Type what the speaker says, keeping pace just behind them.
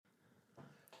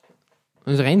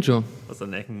Das rennt schon. Aus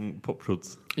einem neuen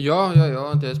Popschutz.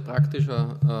 Ja, der ist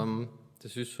praktischer.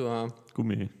 Das ist so ein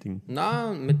Gummiding.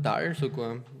 Nein, Metall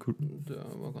sogar. Cool. Der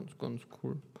war ganz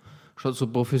cool. Schaut so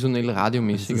professionell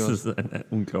radiomäßig Das aus. ist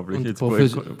unglaublich. Und Jetzt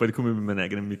bald komme ich mit meinem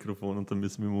eigenen Mikrofon und dann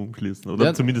müssen wir ihn umschließen.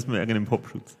 Oder zumindest mit meinem eigenen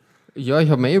Popschutz. Ja, ich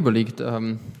habe mir überlegt. Das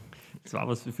war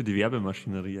was für die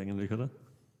Werbemaschinerie eigentlich, oder?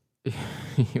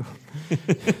 Ja.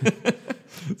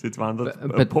 Also jetzt waren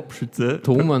da Popschütze.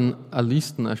 Thomann eine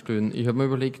Listen erstellen. Ich habe mir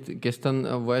überlegt, gestern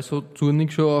war ich so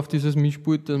zornig schon auf dieses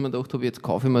Mischpult, dass ich mir gedacht habe, jetzt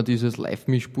kaufe ich mir dieses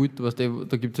Live-Mischpult.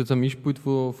 Da gibt es jetzt ein Mischpult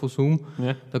von Zoom.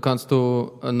 Ja. Da kannst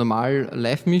du normal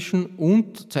live mischen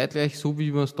und zeitgleich so,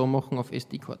 wie wir es da machen, auf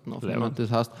SD-Karten aufnehmen. Ja.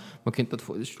 Das heißt, man könnte dort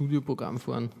voll das Studioprogramm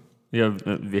fahren. Ja,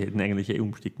 wir hätten eigentlich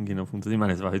umstecken können auf uns. Ich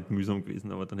meine, es war halt mühsam gewesen,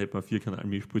 aber dann hätten wir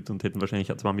 4-Kanal-Mischpult und hätten wahrscheinlich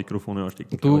auch 2 Mikrofone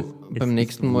anstecken können. Beim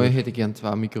nächsten Mal hätte ich gern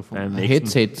 2 Mikrofone.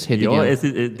 Headsets hätte ich gern.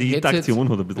 Ja, die Interaktion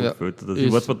hat ein bisschen gefällt. Also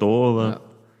ich war zwar da, aber... Ja.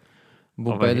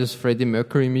 Wobei das Freddie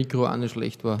Mercury Mikro auch nicht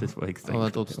schlecht war. Das war extrem. Aber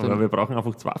trotzdem. Aber wir brauchen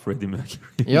einfach 2 Freddie Mercury.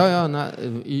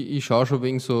 Nein, ich schaue schon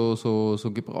wegen so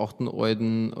gebrauchten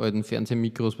alten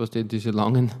Fernsehmikros, was diese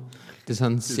langen, die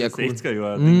sind sehr cool.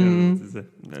 60er-Jahre-Dinger,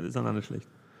 die sind auch nicht schlecht.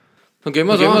 Dann gehen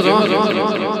wir so.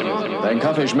 Dein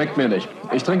Kaffee schmeckt mir nicht.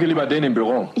 Ich trinke lieber den im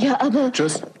Büro. Ja, aber...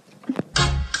 Tschüss.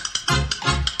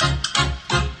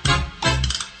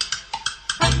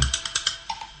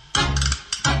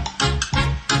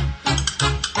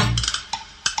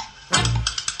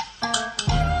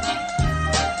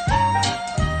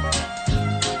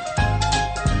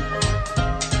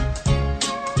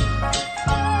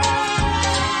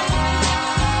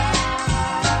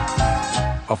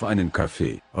 Auf einen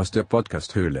Kaffee aus der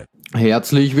Podcast-Höhle.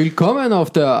 Herzlich willkommen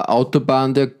auf der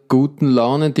Autobahn der guten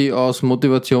Laune, die aus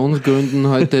Motivationsgründen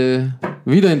heute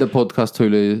wieder in der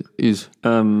Podcast-Höhle ist.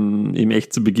 Ich möchte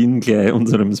zu Beginn gleich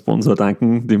unserem Sponsor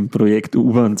danken, dem Projekt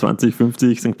U-Bahn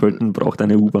 2050. St. Pölten braucht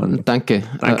eine U-Bahn. Danke.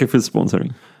 Danke fürs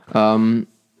Sponsoring.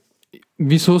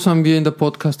 Wieso sind wir in der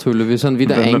Podcast-Höhle? Wir sind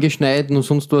wieder eingeschneit und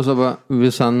sonst was, aber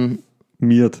wir sind...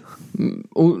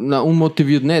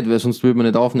 unmotiviert nicht, weil sonst würde man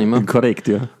nicht aufnehmen. Korrekt,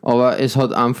 ja. Aber es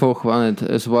hat einfach,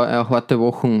 es war eine harte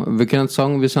Woche. Wir können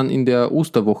sagen, wir sind in der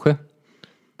Osterwoche.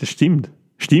 Das stimmt.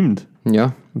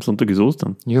 Ja. Am Sonntag ist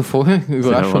Ostern. Ja, vorher,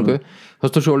 Überraschung, gell?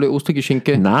 Hast du schon alle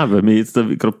Ostergeschenke? Nein, weil mir jetzt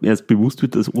gerade erst bewusst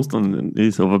wird, dass Ostern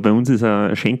ist. Aber bei uns ist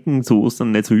ein Schenken zu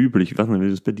Ostern nicht so üblich. Ich weiß nicht, wie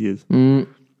das bei dir ist.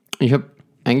 Ich habe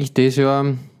eigentlich dieses Jahr,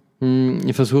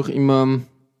 ich versuche immer...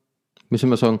 Wie soll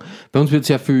man sagen, bei uns wird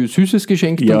sehr viel Süßes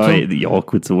geschenkt. Ja,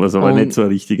 gut, sowas, aber nicht so ein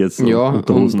richtiges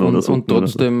Unterhosen oder so. Und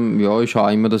trotzdem, ich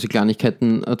schaue immer, dass ich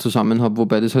Kleinigkeiten zusammen habe,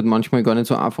 wobei das halt manchmal gar nicht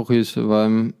so einfach ist,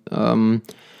 weil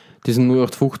diesen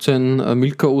 0815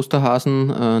 Milka Osterhasen,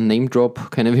 Name Drop,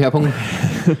 keine Werbung,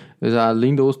 das ist auch ein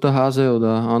Lind-Osterhase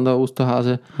oder ein anderer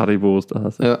Osterhase. Haribo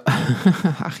Osterhase. Ja,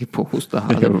 Haribo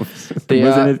Osterhase.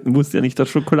 Der muss ja nicht aus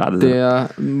Schokolade sein. Der,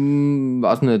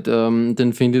 weiß nicht,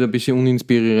 den finde ich ein bisschen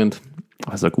uninspirierend.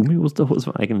 Also eine Gummi-Osterhose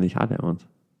war eigentlich auch der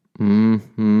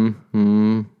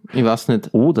Ich weiß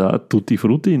nicht. Oder Tutti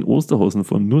Frutti in Osterhosen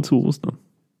fahren, nur zu Ostern.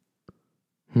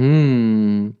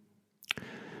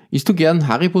 Isst du gern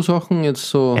Haribo-Sachen jetzt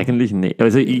so? Eigentlich nicht.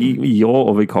 Also ja,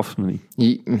 aber ich kaufe es mir nicht.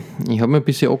 Ich habe mir ein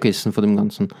bisschen angegessen von dem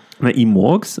Ganzen. Nein, ich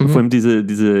mag es, vor allem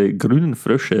diese grünen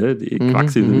Frösche, die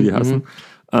Quaxi, wie die heißen.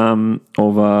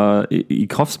 Aber ich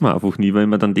kaufe es mir einfach nie, weil ich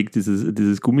mir dann denke,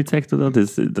 dieses Gummizeug da,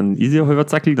 dann ist ja halber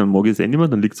zackelig, dann mag ich es nicht mehr,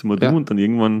 dann liegt es mal da und dann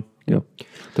irgendwann, ja.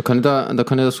 Da kann ich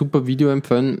ein super Video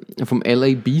empfehlen vom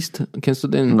LA Beast. Kennst du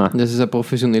den? Nein. Das ist ein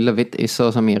professioneller Wettesser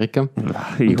aus Amerika.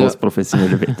 Ich hasse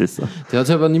professionelle Wettesser. Der hat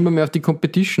sich aber nicht mehr auf die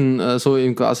Competition, so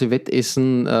im quasi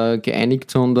Wettessen geeinigt,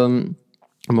 sondern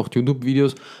er macht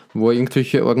YouTube-Videos, wo er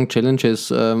irgendwelche Organ-Challenges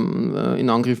in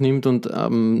Angriff nimmt und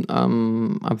ein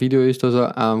Video ist, dass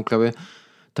er, glaube ich,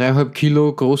 3,5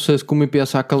 Kilo großes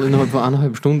Gummibärsackerl innerhalb von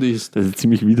 1,5 Stunden isst. Das ist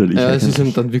ziemlich widerlich. Ja, es ist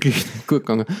ihm dann wirklich gut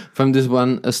gegangen. Vor allem, das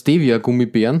waren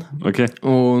Stevia-Gummibären. Okay.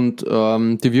 Und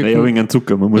die wirken... Ja, wegen einem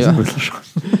Zucker, man muss ein bisschen schauen.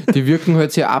 Die wirken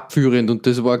halt sehr abführend und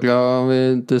das war,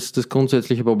 glaube ich, das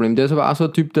grundsätzliche Problem. Der ist aber auch so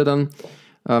ein Typ, der dann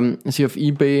sich auf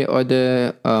eBay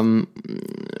alte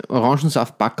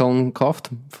Orangensaftbackeln kauft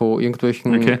von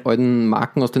irgendwelchen alten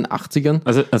Marken aus den 80ern.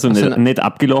 Also nicht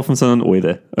abgelaufen, sondern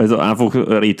alte. Also einfach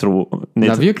Retro.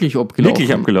 Wirklich abgelaufen.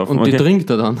 Wirklich abgelaufen. Und die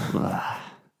trinkt er dann.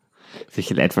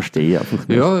 Solche Leute verstehe ich einfach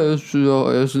nicht. Ja,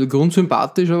 er ist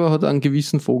grundsympathisch, aber hat einen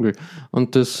gewissen Vogel.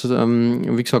 Und das,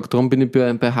 wie gesagt, darum bin ich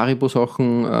bei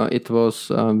Haribo-Sachen etwas,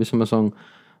 wie soll man sagen,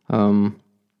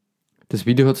 das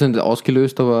Video hat es nicht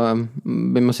ausgelöst, aber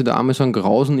wenn man sich da einmal so ein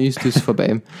Grausen isst, ist es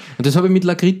vorbei. Und das habe ich mit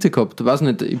Lakritze gehabt. Weiß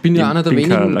nicht, ich bin ja einer der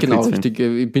wenigen, genau richtig.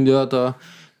 Ich bin ja der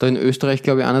da in Österreich,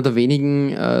 glaube ich, einer der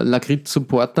wenigen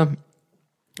Lakritz-Supporter.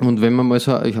 Und wenn man mal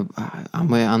so, ich habe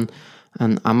einmal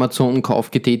einen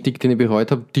Amazon-Kauf getätigt, den ich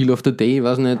bereut habe, Deal of the Day,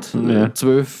 weiß nicht,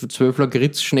 12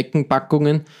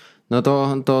 Lakritz-Schneckenpackungen. Na,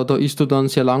 da isst du dann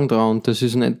sehr lang dran und das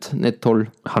ist nicht toll.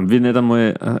 Haben wir nicht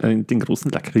einmal den großen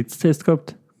Lakritz-Test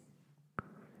gehabt?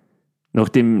 Nach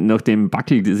dem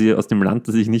Backel, das ich aus dem Land,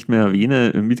 das ich nicht mehr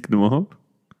erwähne, mitgenommen habe?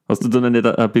 Hast du dann nicht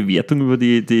eine Bewertung über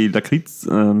die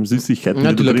Lakritz-Süßigkeiten?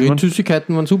 Ja, die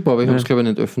Lakritz-Süßigkeiten waren super, aber ich habe es, glaube ich,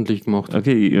 nicht öffentlich gemacht.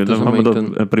 Okay, ja, dann haben wir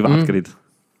da privat geredet.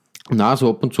 Nein, so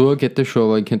ab und zu geht das schon,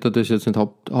 aber ich könnte das jetzt nicht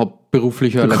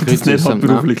hauptberuflicher Lakritz nicht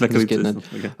hauptberuflich Lakritz geht nicht.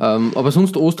 Okay. Aber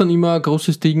sonst Ostern immer ein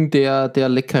großes Ding der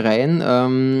Leckereien.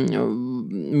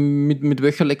 Mit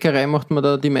welcher Leckerei macht man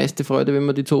da die meiste Freude, wenn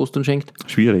man die zu Ostern schenkt?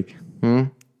 Schwierig.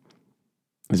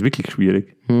 Das ist wirklich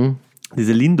schwierig.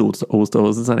 Diese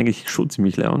Lind-Osterhasen sind eigentlich schon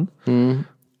ziemlich leer.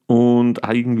 Und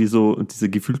auch irgendwie so diese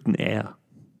gefüllten Eier.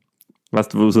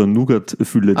 Weißt du, wo so eine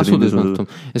Nougat-Fülle drin ist? Also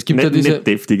es gibt nicht, ja diese nicht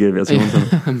deftige Version.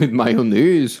 mit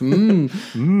Mayonnaise.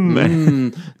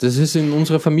 Das ist in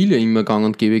unserer Familie immer gang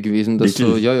und gäbe gewesen. Dass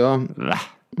so,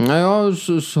 Naja,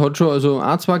 es hat schon, also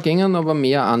 2 Gängen, aber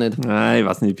mehr auch nicht. Nein, ich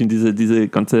weiß nicht, ich bin diese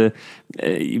ganze,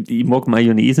 ich mag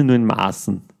Mayonnaise nur in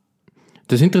Maßen.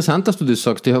 Das ist interessant, dass du das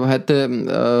sagst. Ich habe heute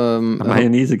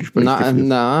Mayonnaise-Gespräch geführt.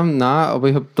 Nein, aber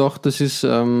ich habe gedacht, das ist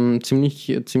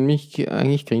ziemlich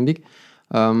eigentlich grindig.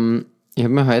 Ich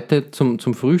habe mir heute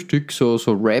zum Frühstück so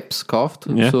Wraps gekauft,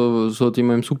 so die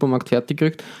man im Supermarkt fertig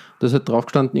kriegt. Da hat drauf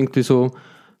gestanden, irgendwie so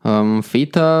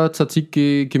Feta,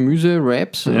 Tzatziki, Gemüse,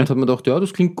 Wraps. Und habe mir gedacht, ja,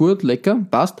 das klingt gut, lecker,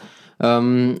 passt.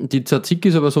 Die Tzatziki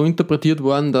ist aber so interpretiert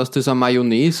worden, dass das eine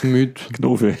Mayonnaise mit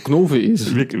Gnove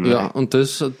ist. Wirklich? Ja, und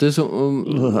das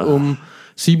um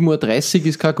 7.30 Uhr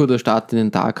ist kein guter Start in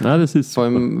den Tag. Nein, das ist vor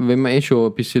allem, wenn man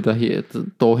schon ein bisschen da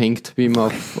hängt, wie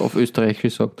man auf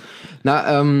Österreichisch sagt.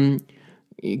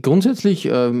 Grundsätzlich,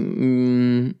 ich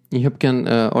habe gern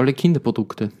alle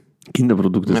Kinderprodukte.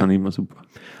 Kinderprodukte sind immer super.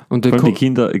 Und vor allem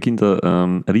die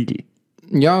Kinderriegel.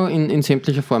 Ja, in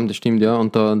sämtlicher Form, das stimmt, ja.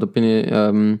 Und da bin ich,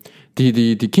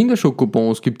 die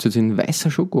Kinderschokobons gibt es jetzt in weißer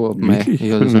Schoko ab Mai.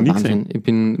 Ja, das ist ein Wahnsinn. Ich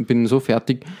bin so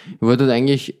fertig. Ich wollte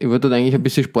eigentlich ein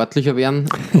bisschen sportlicher werden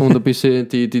und ein bisschen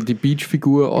die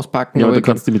Beach-Figur auspacken. Ja, aber du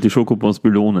kannst dich mit den Schokobons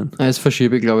belohnen. Das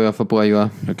verschiebe ich, glaube ich, auf ein paar Jahre.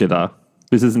 Okay, da.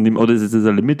 Oder ist das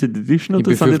eine Limited Edition? Ich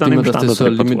befürchte immer, dass das so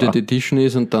eine Limited Edition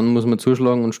ist und dann muss man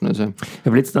zuschlagen und schnell sein.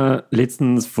 Ich habe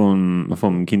letztens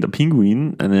vom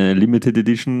Kinderpinguin eine Limited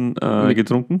Edition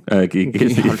getrunken. Das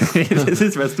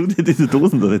ist, weißt du, diese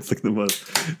Dosen da jetzt genommen hast.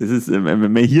 Das ist,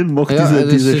 mein Hirn macht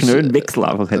diese schnellen Wechsel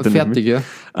einfach heute fertig, nicht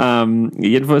ja.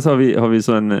 Jedenfalls habe ich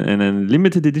so eine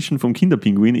Limited Edition vom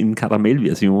Kinderpinguin in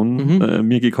Karamellversion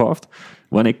mir gekauft.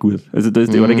 War nicht gut. Also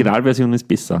die Originalversion ist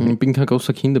besser. Ich bin kein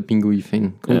großer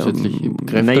Kinderpinguin-Fan, grundsätzlich.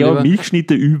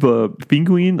 Milchschnitte über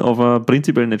Pinguin, aber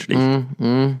prinzipiell nicht schlecht.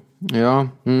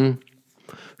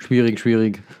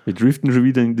 Schwierig. Wir driften schon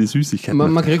wieder in die Süßigkeiten.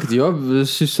 Man kriegt, ja,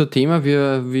 das ist so ein Thema,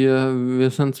 wir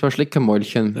sind zwei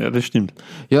Schleckermäulchen. Ja, das stimmt.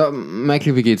 Ja,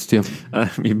 Michael, wie geht's dir?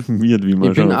 Wie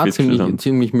man ich bin auch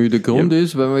ziemlich müde. Grund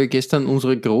ist, weil wir gestern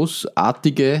unsere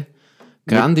großartige,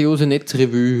 grandiose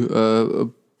Netzrevue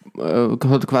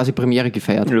hat quasi Premiere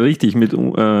gefeiert. Richtig, mit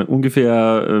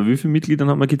ungefähr, wie viele Mitgliedern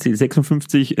haben wir gezählt?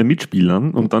 56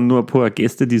 Mitspielern und dann nur ein paar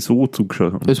Gäste, die so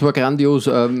zugeschaut haben. Es war grandios.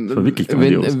 Das war wirklich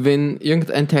grandios. Wenn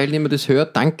irgendein Teilnehmer das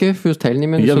hört, danke fürs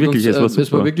Teilnehmen. Ja, wirklich,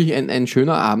 es war wirklich ein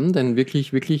schöner Abend, ein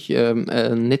wirklich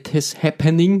nettes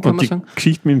Happening, kann man sagen. Die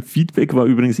Geschichte mit dem Feedback war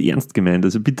übrigens ernst gemeint.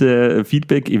 Also bitte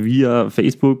Feedback via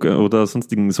Facebook oder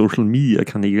sonstigen Social Media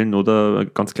Kanälen oder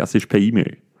ganz klassisch per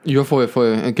E-Mail. Ja, voll,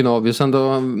 genau. Wir sind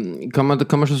da, kann man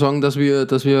schon sagen, dass wir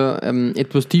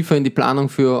etwas tiefer in die Planung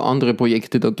für andere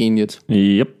Projekte da gehen jetzt.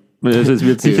 Ja, also es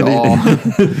wird sicher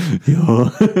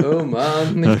ja. Oh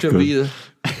Mann, nicht schon wieder.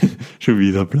 Schon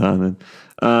wieder planen.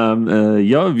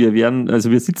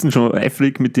 Wir sitzen schon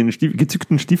eifrig mit den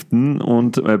gezückten Stiften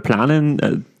und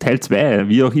planen Teil 2,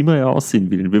 wie auch immer er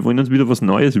aussehen will. Wir wollen uns wieder was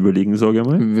Neues überlegen, sage ich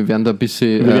mal. Wir werden da ein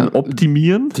bisschen wir werden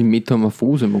optimieren. Die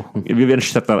Metamorphose machen. Wir werden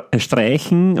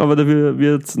streichen, aber dafür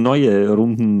wird es neue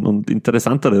Runden und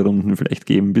interessantere Runden vielleicht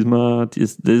geben, bis wir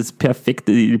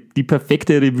die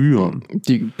perfekte Revue haben.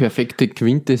 Die perfekte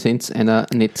Quintessenz einer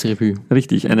Netzrevue.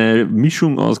 Richtig, eine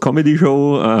Mischung aus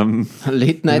Comedy-Show,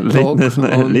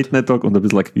 Late-Night-Talk und ein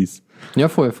bisschen ein Quiz. Ja,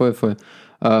 voll.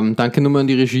 Danke nochmal an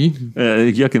die Regie.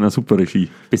 Ja, genau, super Regie.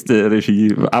 Beste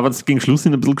Regie. Aber das gegen Schluss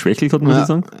hin ein bisschen geschwächelt hat, muss ich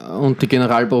sagen. Und die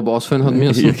Generalprobe ausfallen hat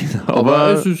müssen. Ja, genau.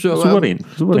 Aber es ist souverän.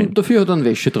 Dafür hat er einen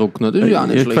Wäschetrockner. Das ist ja auch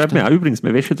nicht schlecht. Gefällt mir auch übrigens,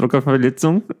 meine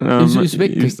Wäschetrocknerverletzung. Ist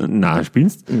weg. Nein,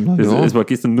 spinnst du? Es war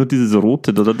gestern nur dieses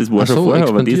Rote, oder? Das war schon vorher,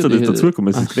 aber das hat jetzt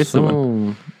dazugekommen. Es ist besser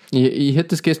geworden. Ich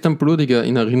hätte es gestern blutiger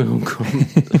in Erinnerung gehabt.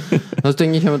 Hast du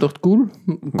eigentlich gedacht,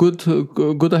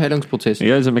 guter Heilungsprozess?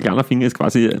 Ja, also mein kleiner Finger ist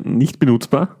quasi nicht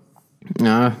benutzbar.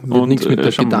 Ja, wird nichts mit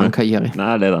der Gitarrenkarriere.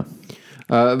 Nein, leider.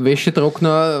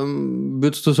 Wäschetrockner,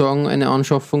 würdest du sagen, eine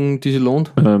Anschaffung, die sich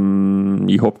lohnt?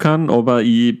 Ich habe keinen, aber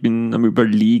ich bin am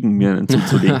Überlegen, mir einen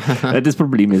zuzulegen. Das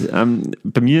Problem ist,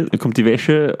 bei mir kommt die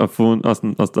Wäsche aus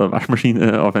der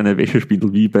Waschmaschine auf eine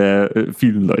Wäschespindel, wie bei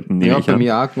vielen Leuten. Ja, bei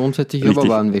mir auch grundsätzlich, aber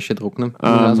war ein Wäschetrockner, muss ich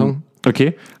auch sagen.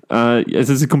 Okay,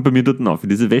 also sie kommt bei mir dort auf.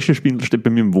 Diese Wäschespindel steht bei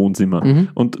mir im Wohnzimmer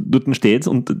und dort steht es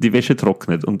und die Wäsche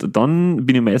trocknet. Und dann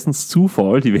bin ich meistens zu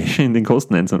faul, die Wäsche in den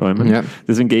Kasten einzuräumen. Ja.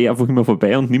 Deswegen gehe ich einfach immer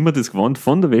vorbei und nehme mir das Gewand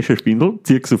von der Wäschespindel,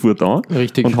 ziehe sofort an.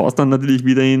 Richtig. Und haus dann natürlich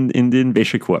wieder in den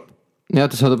Wäschekorb. Ja,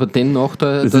 das hat aber den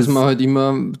Nachteil, dass man halt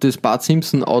immer das Bart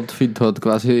Simpson-Outfit hat,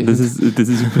 quasi. Das ist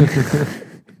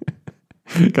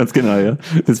ganz genau, ja.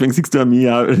 Deswegen siehst du an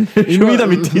mir auch schon wieder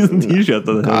mit diesem T-Shirt.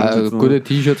 Gute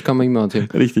T-Shirts kann man immer anziehen.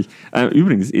 Richtig.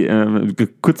 Übrigens,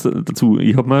 kurz dazu,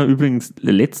 ich habe mir übrigens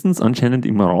letztens anscheinend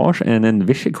im Orange einen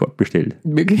Wäschekorb bestellt.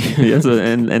 Wirklich? Ja, also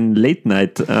ein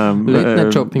Late-Night.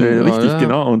 Late-Night-Shopping. Richtig,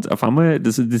 genau. Und auf einmal,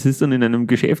 das ist dann in einem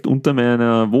Geschäft unter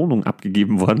meiner Wohnung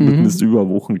abgegeben worden, das über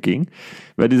Wochen ging,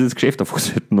 weil dieses Geschäft einfach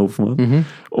selten offen war.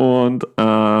 Und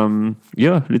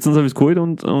ja, letztens habe ich es geholt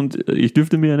und ich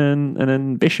dürfte mir einen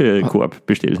Wäschekorb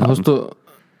bestellt haben.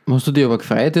 Hast du dich aber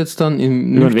gefreut jetzt dann?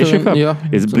 Über einen Wäschekorb? Ja.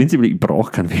 Also prinzipiell, ich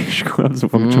brauche keinen Wäschekorb, so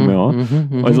fängt schon mal an.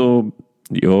 Also,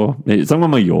 ja, sagen wir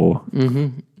mal ja.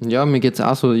 Ja, mir geht es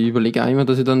auch so. Ich überlege auch immer,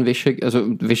 dass ich dann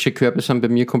Wäschekörbe sind bei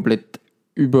mir komplett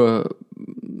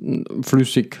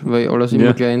überflüssig, weil ich alles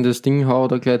immer gleich in das Ding hau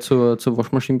oder gleich zur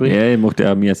Waschmaschine bringe. Ja, macht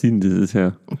ja auch mehr Sinn, das ist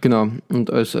ja. Genau.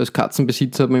 Und als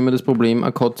Katzenbesitzer hat man immer das Problem,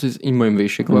 eine Katze ist immer im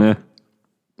Wäschekorb. Ja.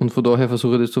 Und von daher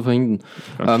versuche ich das zu verhindern.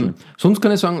 Sonst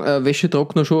kann ich sagen,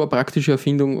 Wäschetrockner schon eine praktische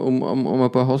Erfindung, um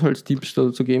ein paar Haushaltstipps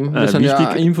da zu geben. Wir sind ja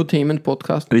ein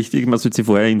Infotainment-Podcast. Richtig, man sollte sich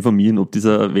vorher informieren, ob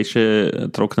dieser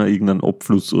Wäschetrockner irgendeinen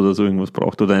Abfluss oder so irgendwas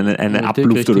braucht oder eine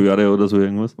Abluftröhre oder so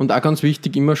irgendwas. Und auch ganz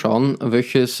wichtig, immer schauen,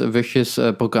 welches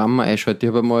Programm man einschaltet. Ich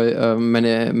habe einmal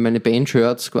meine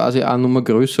Band-Shirts quasi eine Nummer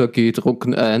größer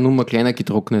getrocknet, eine Nummer kleiner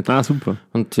getrocknet. Ah, super.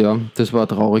 Und ja, das war ein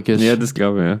trauriges. Ja, das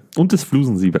glaube ich, ja. Und das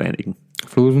Flusensieb reinigen.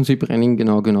 Flusensieb reinigen,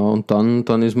 genau. Und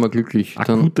dann ist man glücklich.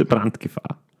 Akute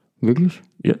Brandgefahr. Wirklich?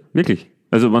 Ja, wirklich.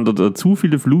 Also wenn da zu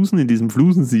viele Flusen in diesem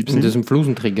Flusensieb sind. In diesem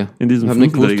Flusenträger. Ich habe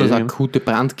nicht gewusst, dass akute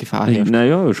Brandgefahr herrscht.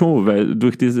 Naja, schon, weil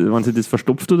wenn sie das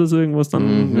verstopft oder so irgendwas,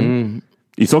 dann...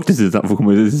 Ich sag das jetzt einfach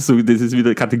mal, das ist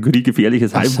wieder Kategorie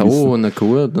gefährliches Halbwissen. Ach so, na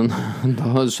gut, dann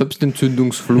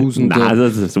Selbstentzündungsflusen. Nein,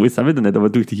 also so ist es auch wieder nicht, aber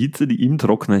durch die Hitze, die im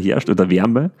Trockner herrscht oder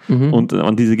Wärme und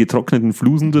an diese getrockneten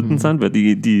Flusen dort sind, weil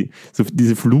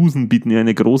diese Flusen bieten ja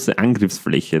eine große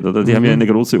Angriffsfläche, oder? Die haben ja eine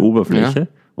große Oberfläche. Ja.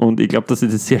 Und ich glaube, dass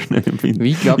ich das sehr schnell empfinde.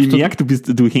 Ich merke,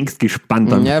 du hängst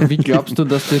gespannt an. Ja, wie glaubst du,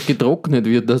 dass das getrocknet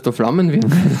wird, dass da Flammen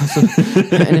werden?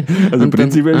 Also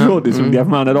prinzipiell schon, deswegen darf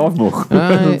man auch nicht aufmachen.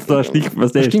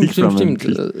 Stimmt.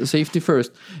 Safety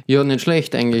first. Ja, nicht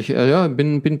schlecht eigentlich. Ja,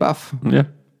 bin baff. Ja.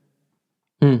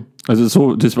 Also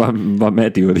so, das war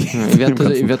meine Theorie. Ich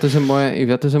werde das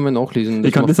einmal nachlesen.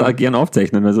 Ich kann das auch gerne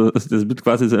aufzeichnen. Also das wird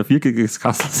quasi so ein viereckiges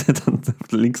Kastel, dann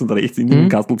links und rechts in dem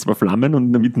Kastel zwei Flammen und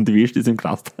in der Mitte die Wäsche, die es im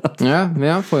Kastel hat.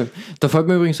 Ja, voll. Da fällt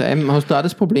mir übrigens ein, hast du auch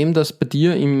das Problem, dass bei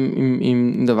dir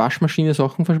in der Waschmaschine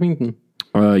Sachen verschwinden?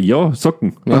 Ja,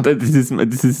 Socken. Ja. Und das ist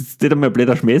nicht einmal ein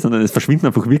blöder Schmäh, sondern es verschwinden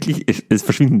einfach wirklich, es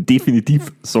verschwinden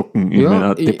definitiv Socken in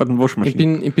meiner depperten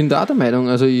Waschmaschine. Ich bin da der Meinung,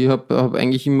 also ich hab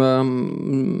eigentlich immer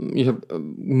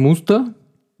Muster,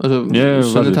 also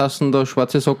Tassen da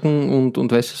schwarze Socken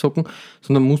und weiße Socken,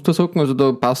 sondern Mustersocken, also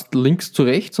da passt links zu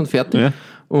rechts und fertig. Ja.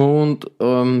 Und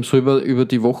so über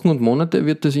die Wochen und Monate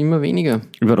wird das immer weniger.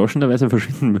 Überraschenderweise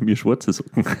verschwinden bei mir schwarze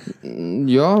Socken.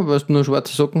 Ja, weil du nur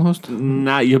schwarze Socken hast?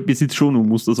 Nein, ich besitze schon noch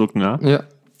Mustersocken auch. Ja.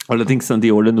 Allerdings sind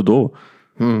die alle noch da.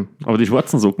 Aber die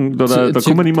schwarzen Socken, da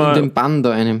kommen immer... den Bann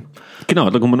da einem. Genau,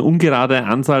 da kommen eine ungerade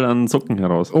Anzahl an Socken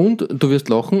heraus. Und du wirst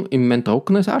lachen, in meinem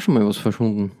Trockner ist auch schon mal was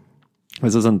verschwunden.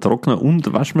 Also sind Trockner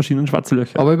und Waschmaschinen schwarze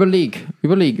Löcher. Aber überleg.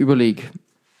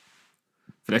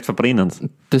 Vielleicht verbrennen es.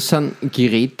 Das sind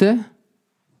Geräte,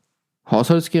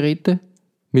 Haushaltsgeräte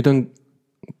mit einem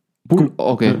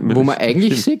Okay, wo man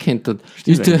eigentlich sehen könnte.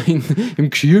 Ist der im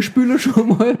Geschirrspüler schon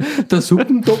mal der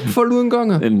Suppentopf verloren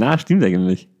gegangen? Nein, stimmt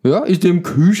eigentlich. Ja, ist dir im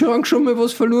Kühlschrank schon mal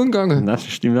was verloren gegangen? Nein, das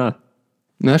stimmt auch.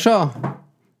 Na schau.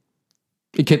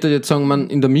 Ich könnte jetzt sagen, man,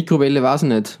 in der Mikrowelle weiß ich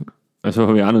nicht. Also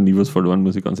habe ich auch noch nie was verloren,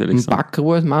 muss ich ganz ehrlich Im sagen.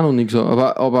 Backer ist mir auch noch nicht so.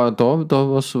 Aber da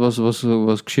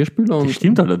was Geschirrspüler und. Das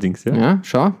stimmt allerdings, ja. Ja,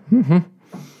 schau.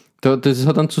 Das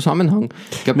hat einen Zusammenhang.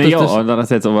 Ich glaub, Naja, das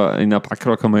andererseits, aber in einer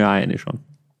Backrohr kann man ja auch reinschauen.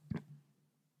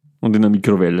 Und in der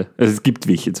Mikrowelle. Also es gibt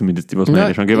welche zumindest, die was man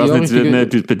reinschauen. Ich weiß nicht,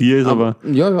 wie es bei dir ist, aber...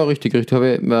 Ja, richtig.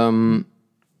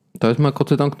 Da ist mir Gott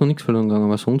sei Dank noch nichts verloren gegangen,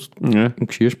 aber sonst im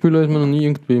Geschirrspüler ist mir noch nie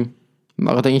irgendwie...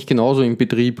 War halt eigentlich genauso im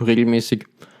Betrieb regelmäßig.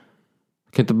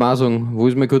 Könnte man auch sagen, wo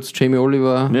ist mir kurz Jamie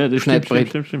Oliver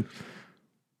Schneidbrett? Stimmt.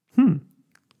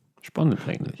 Spannend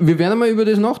eigentlich. Wir werden mal über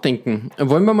das nachdenken.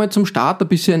 Wollen wir mal zum Start ein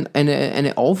bisschen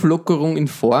eine Auflockerung in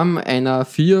Form einer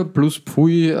 4 plus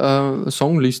Pfui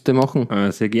Songliste machen?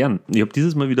 Sehr gern. Ich habe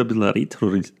dieses Mal wieder ein bisschen eine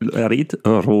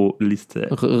Retro-Liste.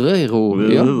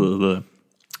 Ja.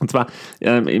 Und zwar,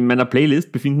 in meiner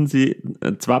Playlist befinden sich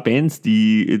 2 Bands,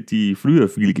 die früher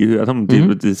viel gehört haben.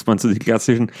 Das waren so die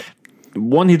klassischen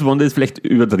One-Hit-Wonder, ist vielleicht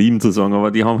übertrieben zu sagen,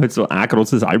 aber die haben halt so ein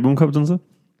großes Album gehabt und so.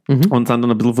 Und sind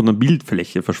dann ein bisschen von der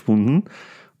Bildfläche verschwunden.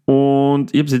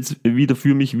 Und ich habe es jetzt wieder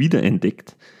für mich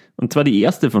wiederentdeckt. Und zwar die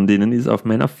erste von denen ist auf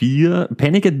meiner 4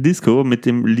 Panic at Disco mit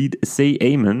dem Lied Say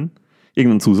Amen.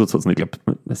 Irgendeinen Zusatz hat es nicht, ich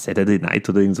glaube Saturday Night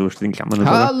oder irgend so steht in Klammern.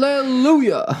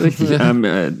 Halleluja! Richtig.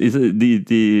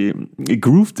 Die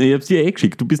Groove, ich habe es dir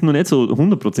geschickt. Du bist noch nicht so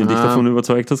 100% davon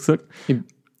überzeugt, hast du gesagt. Ich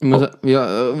muss,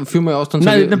 führ mal aus, dann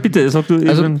Nein, bitte, sag du.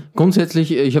 Also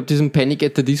grundsätzlich, ich habe diesen Panic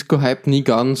at the Disco Hype nie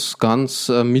ganz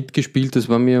mitgespielt. Das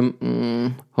war mir,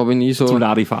 habe ich nie so... Zu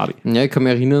Larifari. Ja, ich kann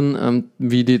mich erinnern,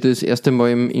 wie die das erste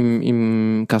Mal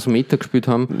im Gasometer gespielt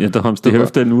haben. Ja, da haben sie die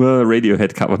Hälfte nur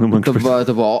Radiohead-Covernummern gespielt.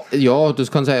 Ja,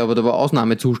 das kann sein, aber da war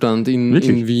Ausnahmezustand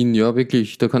in Wien, ja,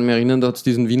 wirklich. Da kann ich mich erinnern, da hat es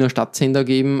diesen Wiener Stadtsender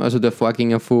gegeben, also der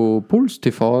Vorgänger von Puls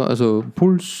TV, also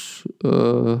Puls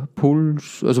 4,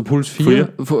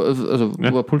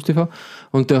 war Puls TV.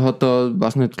 Und der hat da,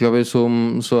 weiß nicht, glaube ich, so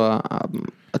ein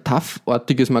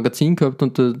TAF-artiges Magazin gehabt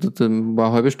und da war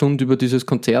eine halbe Stunde über dieses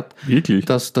Konzert. Wirklich?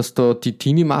 Dass da die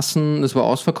Teenie-Massen, das war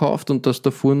ausverkauft und dass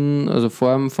da vorn, also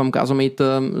vor dem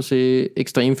Gasometer, sich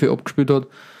extrem viel abgespielt hat.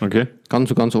 Okay. Ganz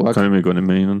arg. Kann ich mich gar nicht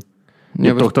mehr erinnern. Ich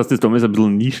habe gedacht, dass das damals ein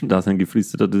bisschen Nischendasein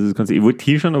gefristet hat. Das Ganze. Ich wollte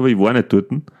hinschauen, aber ich war nicht dort.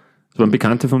 Es waren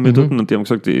Bekannte von mir dort und die haben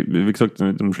gesagt, wie gesagt,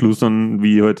 am Schluss dann,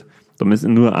 wie halt, damals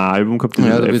nur ein Album gehabt, das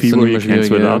ist Ephemery Can't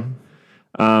Sweat Out.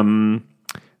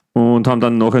 Und haben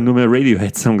dann nachher nur mehr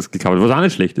Radiohead-Songs gekauft, was auch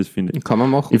nicht schlecht ist, finde ich. Kann man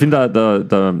machen. Ich finde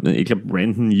ich glaube,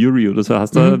 Brandon Urie oder so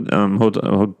heißt er, hat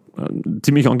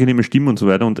ziemlich angenehme Stimme und so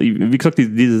weiter. Und wie gesagt,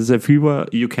 dieses Ephemery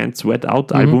You Can't Sweat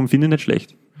Out Album finde ich nicht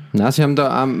schlecht. Na, sie haben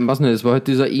da, weiß nicht, es war halt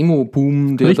dieser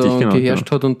Emo-Boom, der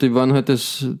geherrscht hat und die waren halt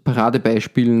das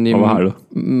Paradebeispiel neben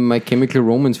My Chemical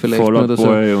Romance vielleicht. Fall Out oder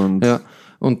Boy so. und... Ja.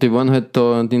 Und die waren halt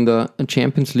da in der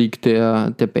Champions League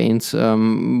der Bands,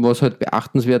 was halt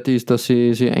beachtenswert ist, dass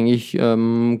sie eigentlich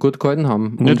gut gehalten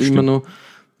haben. Ja, und immer noch,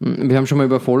 wir haben schon mal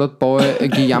über Fall Out Boy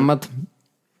gejammert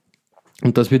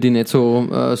und dass wir die nicht so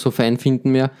fein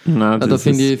finden mehr. Nein, da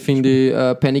finde ich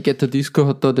Panic at the Disco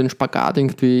hat da den Spagat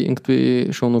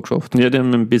irgendwie schon noch geschafft. Ja, die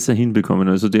haben ihn besser hinbekommen.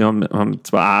 Also die haben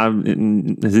zwar,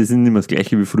 es ist nicht mehr das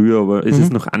gleiche wie früher, aber es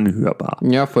ist noch anhörbar.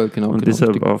 Ja, voll, genau. Und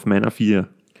deshalb auf meiner 4.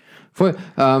 Voll.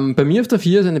 Bei mir auf der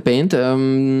 4 ist eine Band,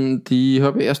 die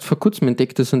habe ich erst vor kurzem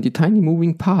entdeckt, das sind die Tiny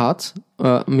Moving Parts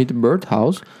mit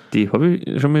Birdhouse. Die habe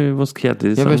ich schon mal was gehört.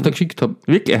 Ja, weil ich da geschickt habe.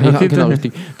 Wirklich? Ja, genau,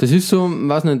 richtig. Das ist so,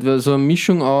 weiß nicht, so eine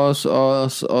Mischung aus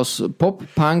Pop,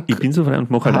 Punk. Ich bin so frei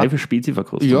und mache eine live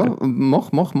Spezi-Verkostung. Ja,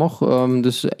 mach.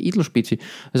 Das ist Edelspezi.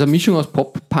 Also eine Mischung aus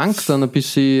Pop, Punk, dann ein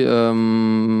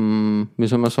bisschen, wie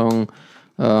soll man sagen,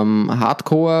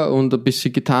 Hardcore und ein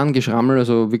bisschen Gitarrengeschrammel,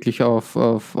 also wirklich auf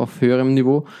höherem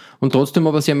Niveau und trotzdem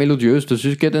aber sehr melodiös. Das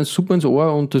geht ein super ins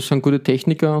Ohr und das sind gute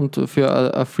Techniker und für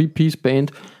eine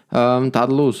Three-Piece-Band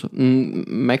tadellos.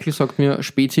 Michael sagt mir,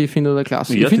 Spezi findet er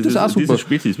klasse. Ja, ich finde das auch super. Diese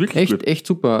Spezi ist wirklich gut. Echt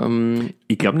super.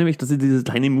 Ich glaube nämlich, dass ich diese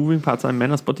Tiny Moving Parts in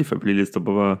meiner Spotify-Playlist habe,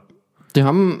 aber... Die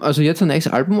haben also jetzt ein neues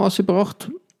Album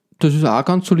ausgebracht. Das ist auch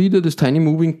ganz solide, das Tiny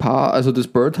Moving Part, also das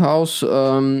Birdhouse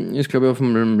ist, glaube ich, auf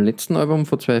dem letzten Album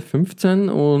von 2015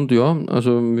 und ja,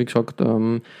 also wie gesagt,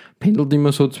 pendelt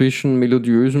immer so zwischen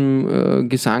melodiösem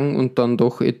Gesang und dann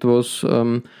doch etwas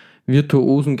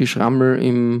virtuosen Geschrammel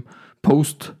im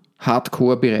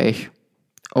Post-Hardcore-Bereich,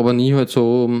 aber nie halt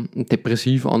so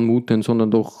depressiv anmutend,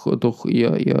 sondern doch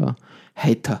eher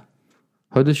heiter.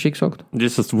 Hat das schön gesagt?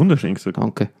 Das hast du wunderschön gesagt.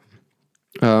 Danke.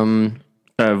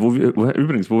 Wo wir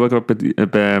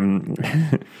gerade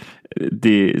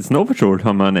Die Snow Patrol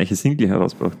haben eine neue Single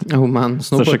herausgebracht. Oh Mann,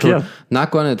 Snow Hast du Patrol. schon Nein,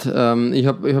 gar nicht. Ich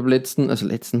hab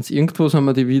letztens, irgendwo haben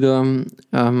wir die wieder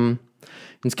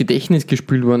ins Gedächtnis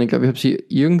gespült worden. Ich glaube, ich habe sie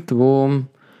irgendwo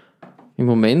im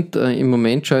Moment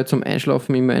schaue ich zum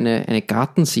Einschlafen immer eine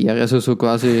Gartenserie, also so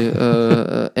quasi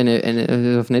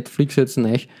eine auf Netflix jetzt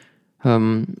neu.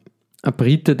 Ein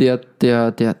Brite, der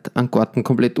einen Garten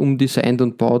komplett umdesignt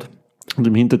und baut. Und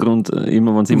im Hintergrund,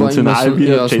 immer wenn es emotional wird,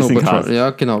 ja, Jason Cars. Ja,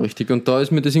 genau, richtig. Und da ist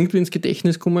mir das irgendwie ins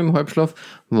Gedächtnis gekommen im Halbschlaf.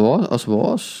 Was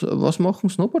machen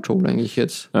Snow Patrol eigentlich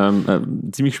jetzt?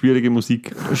 Ziemlich schwierige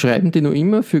Musik. Schreiben die noch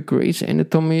immer für Grey's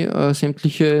Anatomy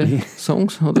sämtliche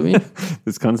Songs, oder wie?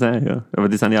 Das kann sein, ja. Aber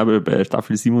die sind ja auch bei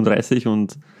Staffel 37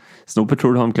 und Snow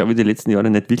Patrol haben, glaube ich, die letzten Jahre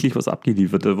nicht wirklich was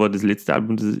abgeliefert. Da war das letzte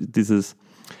Album dieses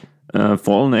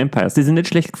Fallen Empires, das ich nicht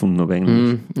schlecht gefunden habe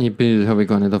eigentlich. Habe ich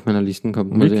gar nicht auf meiner Liste gehabt.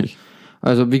 Wirklich?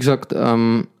 Also wie gesagt,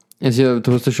 du hast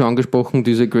ja schon angesprochen,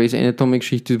 diese Grey's Anatomy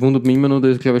Geschichte, das wundert mich immer noch,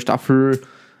 das ist glaube ich Staffel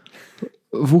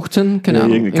 15, keine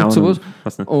Ahnung, irgend sowas.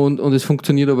 Und es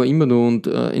funktioniert aber immer noch und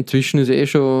inzwischen ist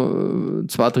schon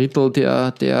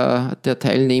 2/3 der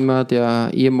Teilnehmer, der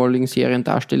ehemaligen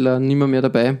Seriendarsteller nimmer mehr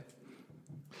dabei.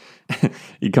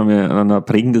 Ich kann mich an ein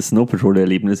prägendes Snow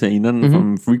Patrol-Erlebnis erinnern,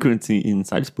 vom Frequency in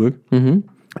Salzburg.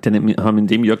 Die haben in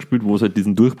dem Jahr gespielt, wo sie halt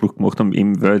diesen Durchbruch gemacht haben,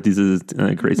 eben weil diese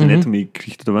Grey's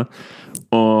Anatomy-Geschichte da war.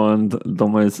 Und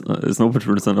damals Snow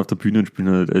Patrol sind auf der Bühne und spielen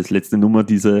halt als letzte Nummer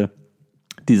diese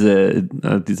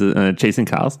Jason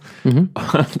Cars. Und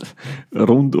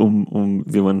rund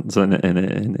wir waren so eine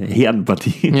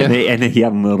Herrenpartie, eine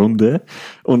Herrenrunde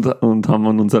und haben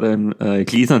an unseren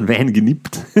Gläsern Wein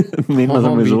genippt, nennen wir es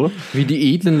einmal so. Wie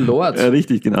die edlen Lords.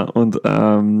 Richtig, genau. Und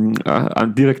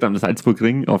direkt am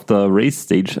Salzburgring auf der Race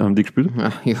Stage haben die gespielt.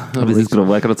 Aber das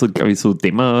war gerade so, glaube ich, so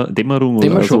Dämmerung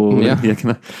oder so. Ja,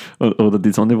 genau. Oder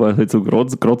die Sonne war halt so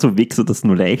gerade so weg, so dass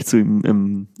nur leicht so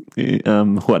im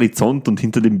Horizont und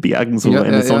hinter den Bergen so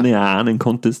eine Sonne erahnen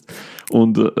konntest.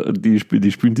 Und die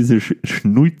spielen diese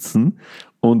Schnulzen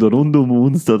und rund um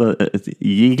uns da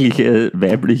jegliche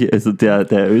weibliche, also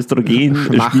der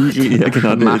Östrogenspiegel,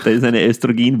 da ist eine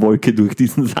Östrogenwolke durch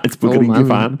diesen Salzburgring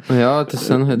gefahren. Ja, das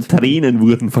sind halt Tränen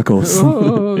wurden vergossen.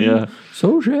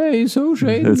 So schön.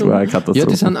 Das war eine Katastrophe. Ja,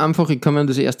 die sind einfach, ich kann mich an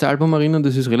das erste Album erinnern,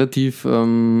 das ist relativ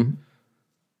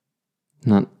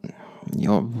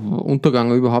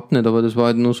Untergang überhaupt nicht, aber das war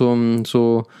halt nur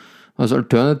so als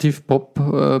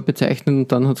Alternative-Pop bezeichnet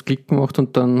und dann hat es Klick gemacht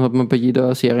und dann hat man bei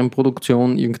jeder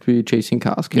Serienproduktion irgendwie Chasing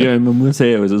Cars gehört. Ja, man muss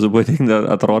also sobald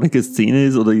irgendeine traurige Szene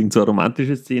ist oder irgendeine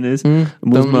romantische Szene ist,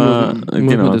 muss man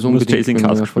das Chasing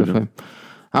Cars spielen.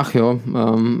 Ach ja,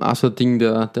 auch so ein Ding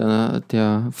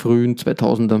der frühen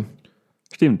 2000er.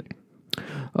 Stimmt.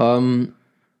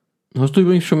 Hast du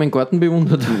übrigens schon meinen Garten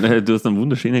bewundert? Du hast einen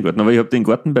wunderschönen Garten, aber ich habe den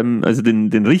Garten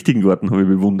den richtigen Garten habe ich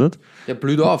bewundert. Der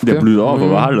blüht auf, Der blüht auf,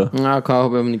 aber hallo. Na, habe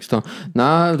ich aber nichts da.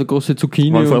 Nein, der große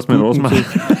Zucchini. Wann fährst du mit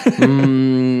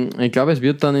Rosmarin? Ich glaube, es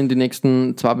wird dann in den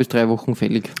nächsten 2 bis 3 Wochen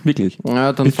fällig. Wirklich?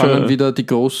 Ja, dann fangen wieder die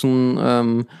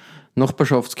großen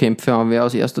Nachbarschaftskämpfe an. Wer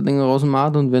als erster den Rasen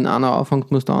macht und wenn einer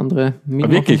anfängt, muss der andere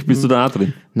mitmachen. Wirklich? Bist du da auch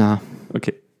drin? Nein.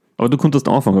 Okay. Aber du konntest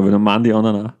anfangen, weil dann machen die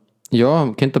anderen auch. Ja,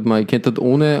 ich könnte das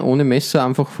ohne Messer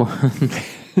einfach fahren.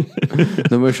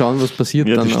 Nur mal schauen, was passiert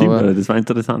ja, dann. Das stimmt, aber das war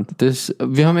interessant.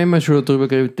 Wir haben immer schon darüber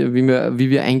geredet, wie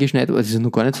wir eingeschneit waren. Es ist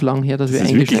noch gar nicht so lange her, dass wir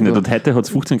eingeschneit waren. Und heute hat es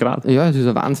 15 Grad. Ja, es ist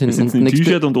ein Wahnsinn. Wir sitzen im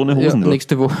T-Shirt und ohne Hosen. Ja,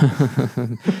 nächste Woche.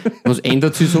 Was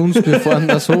ändert sich sonst? Wir fahren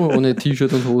da so ohne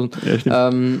T-Shirt und Hosen.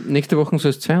 Ja, nächste Woche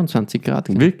soll es 22 Grad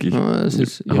geben. Wirklich? Ja,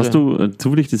 hast du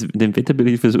zufällig den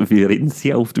Wetterbericht? Wir reden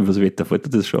sehr oft über das Wetter. Fällt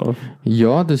dir das schon auf?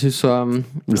 Ja, das ist so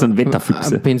wir sind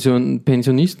Wetterfüchse. Ein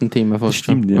Pensionistenthema fast.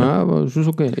 Stimmt, ja. Aber es ist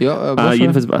okay. Ja,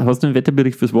 jedenfalls hast du einen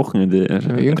Wetterbericht fürs Wochenende.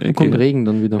 Irgendwann kommt Regen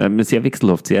dann wieder. Sehr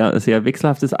wechselhaft, sehr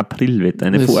wechselhaftes Aprilwetter.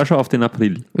 Eine Vorschau auf den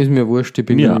April. Ist mir wurscht, ich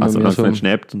bin also es nicht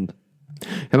schneit und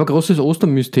ich habe ein großes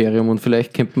Ostermysterium und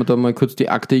vielleicht könnte man da mal kurz die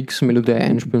Akte X-Melodie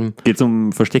einspielen. Geht es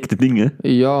um versteckte Dinge?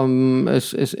 Ja,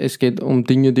 es geht um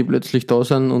Dinge, die plötzlich da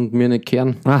sind und mir nicht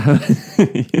kehren.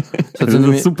 Das ist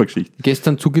eine super Geschichte.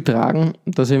 Gestern zugetragen,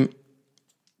 dass ich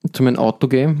zu meinem Auto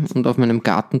gehe und auf meinem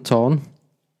Gartenzaun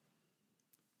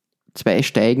 2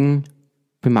 Steigen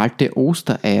bemalte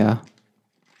Ostereier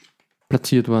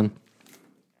platziert waren.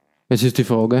 Jetzt ist die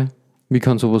Frage, wie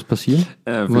kann sowas passieren?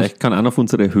 Vielleicht kann einer von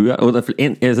unseren Hörer, oder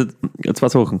also 2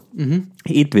 Sachen.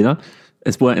 Entweder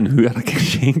es war ein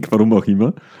Hörergeschenk, warum auch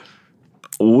immer,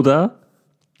 oder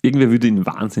irgendwer würde ihn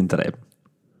Wahnsinn treiben.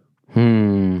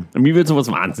 Mir würde sowas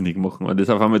wahnsinnig machen, weil das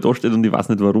auf einmal da steht und ich weiß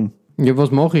nicht warum. Ja,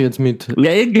 was mache ich jetzt mit?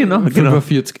 Ja, genau.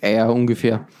 45 Eier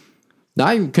ungefähr.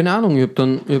 Nein, keine Ahnung, ich hab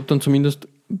dann zumindest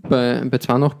bei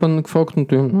 2 Nachbarn gefragt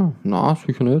und die haben, na,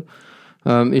 sicher nicht.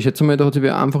 Ich schätze mal, da hat sich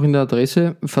wer einfach in der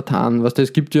Adresse vertan. Weißt du,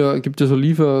 es gibt ja so so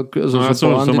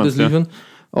Bauern, die das liefern.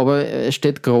 Aber es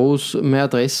steht groß meine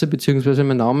Adresse beziehungsweise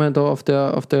mein Name da auf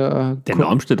der. Der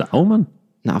Name steht auch, Mann?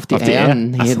 Nein, auf die Eier.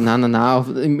 Nein.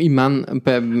 Ich meine,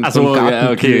 beim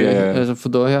Garten. Okay. Also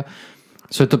von daher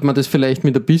sollte man das vielleicht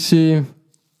mit ein bisschen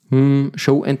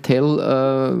Show and Tell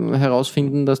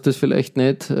herausfinden, dass das vielleicht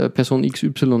nicht Person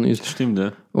XY ist. Stimmt,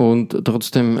 ja. Und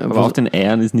trotzdem. Aber auf den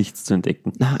Eiern ist nichts zu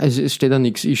entdecken. Nein, es steht da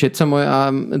nichts. Ich schätze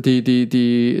mal,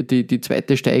 die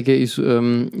zweite Steige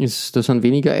da sind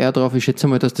weniger Eier drauf. Ich schätze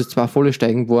mal, dass das 2 volle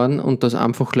Steigen waren und dass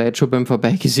einfach Leute schon beim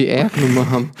Vorbeigesehen Eier genommen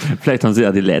haben. Vielleicht haben sie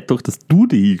ja die Leute durch, dass du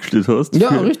die hingestellt hast. Ja,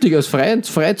 richtig, als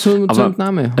frei zur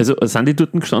Entnahme. Also sind die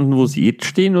dort gestanden, wo sie jetzt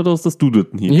stehen, oder hast das du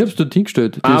dort hin? Ich hab's dort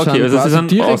hingestellt. Okay, also sie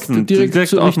sind direkt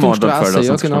zur Richtung Straße.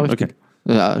 Ja, genau, richtig. Okay.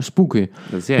 Ja, spooky.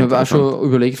 Ich habe auch schon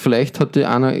überlegt, vielleicht hat die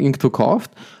einer irgendwo gekauft,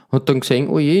 hat dann gesehen,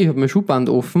 oh je, ich habe mein Schuhband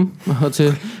offen,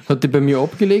 hat die bei mir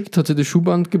abgelegt, hat sie das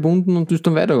Schuhband gebunden und ist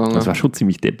dann weitergegangen. Das war schon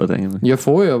ziemlich deppert eigentlich. Ja,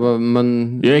 voll, aber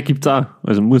man... Ja, gibt's auch,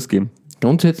 also muss geben.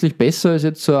 Grundsätzlich besser als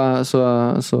jetzt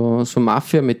so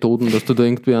Mafia-Methoden, dass du da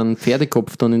irgendwie einen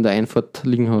Pferdekopf dann in der Einfahrt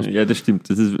liegen hast. Ja, das stimmt,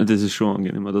 das ist schon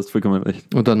angenehm, du hast vollkommen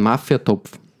recht. Oder einen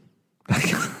Mafia-Topf.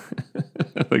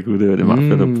 Der gute alte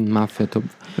Mafia-Topf. Mafia-Topf.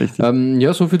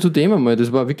 Ja, so viel zu dem einmal.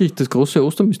 Das war wirklich das große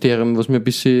Ostermysterium, was mir ein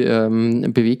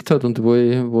bisschen bewegt hat und wo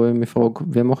ich mich frage,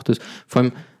 wer macht das?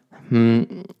 Vor allem,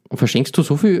 verschenkst du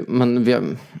so viel?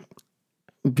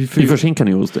 Wie viel? Ich verschenke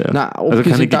keine Ostereier. Nein, also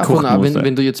keine davon auch, Ostereier.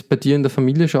 wenn du jetzt bei dir in der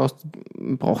Familie schaust,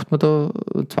 braucht man da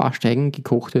 2 Steigen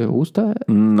gekochte Ostereier?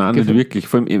 Nein, nicht wirklich.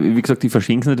 Vor allem, wie gesagt, ich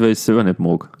verschenke es nicht, weil ich es selber nicht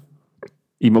mag.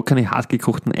 Ich mag keine hart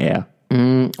gekochten Eier.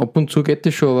 Ab und zu geht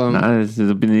das schon, aber... Nein,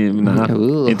 da bin ich...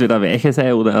 entweder ein weiches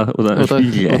Ei oder ein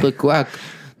Spiegelei. Oder Quark.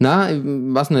 Nein,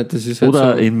 ich weiß nicht, das ist halt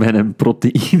oder so... in meinem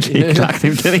Proteinshake nach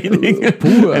dem Training.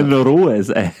 Pur. Ein rohes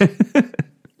Ei.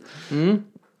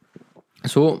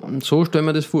 So stellen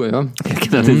wir das vor, ja.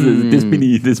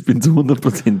 Genau, das bin zu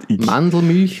 100% ich.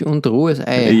 Mandelmilch und rohes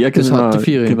Ei. Ja, das genau, hat die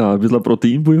Viere. genau, ein bisschen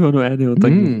Proteinpulver noch eine und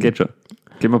dann geht schon.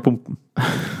 Gehen wir pumpen.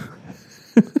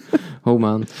 Oh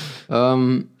Mann.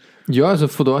 Ja, also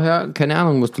von daher, keine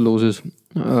Ahnung, was da los ist.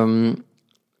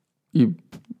 Ich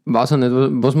weiß auch nicht,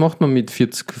 was macht man mit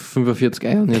 45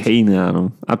 Eiern jetzt? Keine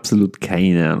Ahnung, absolut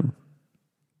keine Ahnung.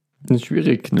 Das ist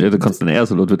schwierig. Ja, du kannst einen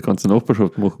Eiersalat, kannst du eine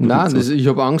Nachbarschaft machen. Nein, ich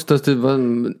habe Angst, dass ich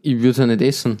würde es ja nicht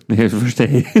essen. Ja, das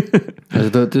verstehe ich.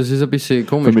 Also das ist ein bisschen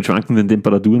komisch. Mit schwankenden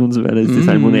Temperaturen und so weiter ist die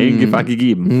Salmonellengefahr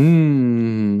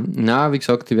gegeben. Nein, wie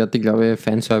gesagt, die werde ich, glaube ich,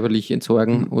 fein säuberlich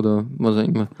entsorgen oder was auch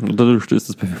immer. Oder du stößt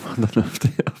das bei anderen auf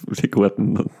die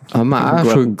Garten. Haben wir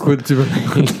auch schon kurz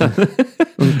überlegt.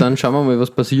 Und dann schauen wir mal,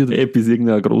 was passiert. Bis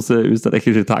irgendeine große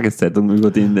österreichische Tageszeitung über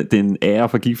den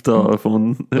Eiervergifter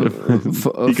von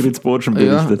Igritz Botschen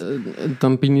berichtet. Ja,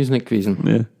 dann bin ich es nicht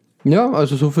gewesen. Ja,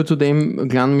 also so viel zu dem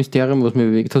kleinen Mysterium, was mich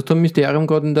bewegt. Hast du ein Mysterium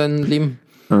gerade in deinem Leben?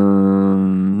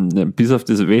 Bis auf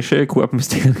das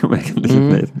Wäschekorb-Mysterium eigentlich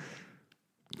nicht.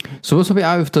 Sowas habe ich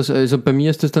auch öfters. Also bei mir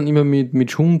ist das dann immer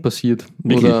mit Schuhen passiert.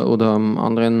 Oder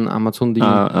anderen Amazon-Dingen.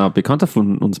 Ein Bekannter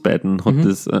von uns beiden hat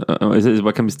das, also es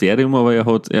war kein Mysterium, aber er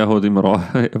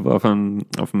war auf einem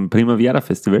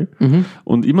Primavera-Festival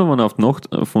und immer wenn er auf die Nacht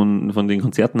von den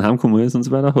Konzerten heimgekommen ist und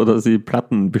so weiter, hat er sich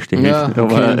Platten bestellt. Ja, okay.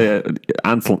 Aber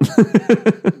einzeln.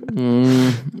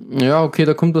 Ja, okay,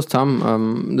 da kommt was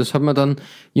zusammen. Das hat man dann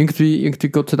irgendwie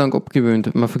Gott sei Dank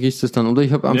abgewöhnt. Man vergisst es dann. Oder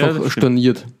ich habe einfach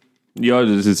storniert. Ja,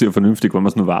 das ist ja vernünftig, wenn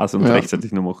man es nur weiß und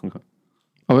rechtzeitig noch machen kann.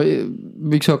 Aber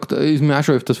wie gesagt, ist mir auch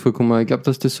schon öfters vorgekommen. Ich glaube,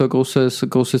 dass das so ein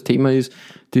großes Thema ist.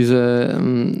 Ich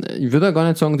würde auch gar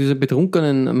nicht sagen, diese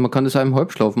Betrunkenen, man kann das auch im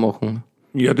Halbschlaf machen.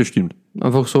 Ja, das stimmt.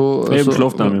 Einfach so. Im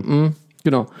Schlafnahme.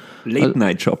 Genau.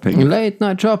 Late-Night-Shopping.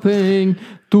 Late-Night-Shopping.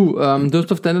 Du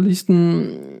hast auf deiner Liste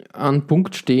einen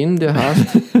Punkt stehen, der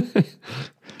heißt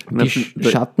die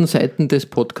Schattenseiten des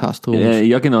Podcast-Rooms.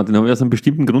 Ja, genau, den habe ich aus einem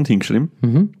bestimmten Grund hingeschrieben.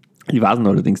 Ich weiß ihn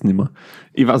allerdings nicht mehr.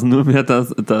 Ich weiß nur mehr,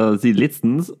 dass ich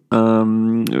letztens,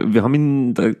 wir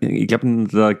haben ich glaube in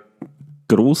der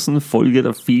großen Folge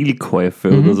der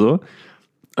Fehlkäufe oder so,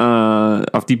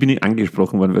 auf die bin ich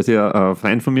angesprochen worden, weil sie ein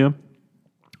Freund von mir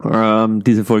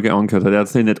diese Folge angehört hat. Er hat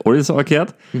sich nicht alles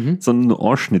angehört, sondern nur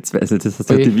ausschnittsweise. Das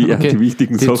heißt, die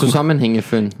wichtigen Sachen. Die Zusammenhänge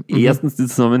füllen. Erstens die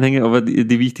Zusammenhänge, aber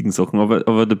die wichtigen Sachen.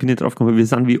 Aber da bin ich drauf gekommen, wir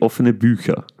sind wie offene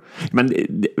Bücher. Ich meine,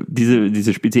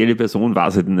 diese spezielle Person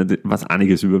weiß halt nicht, was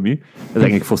einiges über mich. Also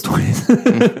eigentlich fast alles.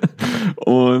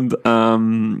 Und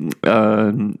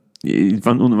wenn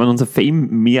unser Fame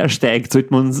mehr steigt,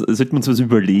 sollte man uns was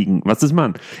überlegen. Was das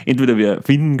meint? Entweder wir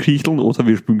finden Geschichten oder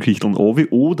wir spielen Geschichten an,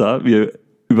 oder wir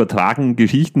übertragen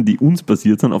Geschichten, die uns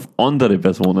passiert sind, auf andere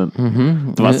Personen.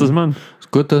 Du weißt, was ich meine?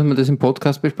 Ist gut, dass wir das im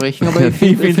Podcast besprechen, aber ich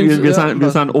Wir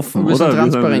finde, sind offen, wir oder? sind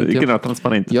transparent. Wir sind, genau,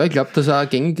 transparent. Ja, ich glaube, das ist auch ein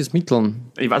gängiges Mittel.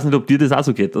 Ich weiß nicht, ob dir das auch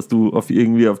so geht, dass du auf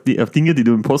Dinge, die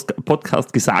du im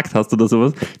Podcast gesagt hast oder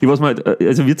sowas, die was man halt,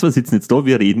 also wir zwar sitzen jetzt da,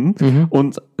 wir reden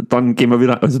und dann gehen wir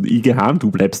wieder, also ich gehe heim, du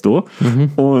bleibst da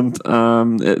und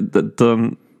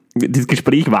dann das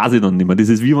Gespräch weiß ich dann nicht mehr. Das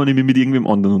ist wie wenn ich mich mit irgendwem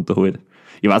anderen unterhalte.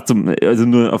 Ich weiß also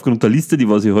nur aufgrund der Liste,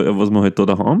 was wir halt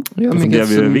da haben, ja, von der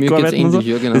wir wegarbeiten und so.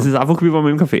 Ja, genau. Das ist einfach wie wenn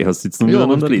wir im Kaffeehaus sitzen und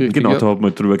miteinander reden. Richtig, genau, ja. da hat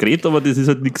man drüber geredet, aber das ist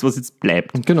halt nichts, was jetzt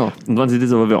bleibt. Genau. Und wenn sich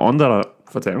das aber wer anderer,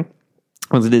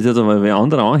 wenn sich das jetzt aber wer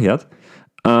anderer anhört,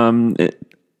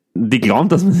 die glauben,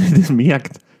 dass man sich das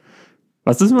merkt.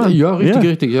 Weißt du, was ich meine? Ja,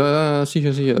 richtig. Ja,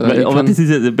 sicher. Aber das ist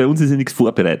ja, bei uns ist ja nichts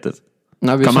vorbereitet.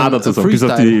 Nein, kann man auch dazu sagen, bis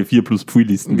auf die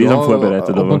 4+-Pfui-Listen, die sind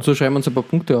vorbereitet. Ab und zu schreiben wir uns ein paar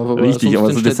Punkte auf. Aber richtig,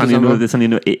 aber das sind ja nur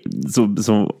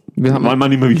so wir haben, weil man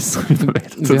nicht mehr wissen.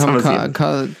 Wir haben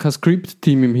kein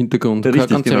Skript-Team im Hintergrund, richtig,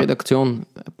 keine ganze genau. Redaktion.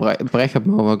 Breichert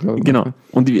man aber, glaube ich. Genau.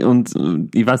 Und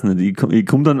ich weiß nicht, ich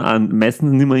komme dann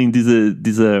meistens nicht mehr in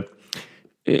diese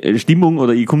Stimmung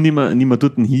oder ich komme nicht mehr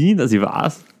dort hin, dass ich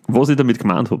weiß, was ich damit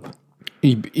gemeint habe.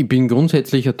 Ich bin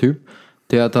grundsätzlich ein Typ,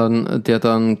 der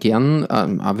dann gern,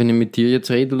 auch wenn ich mit dir jetzt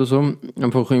rede oder so,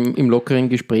 einfach im lockeren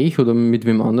Gespräch oder mit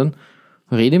wem anderen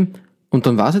rede und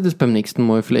dann weiß ich das beim nächsten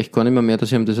Mal vielleicht gar nicht mehr,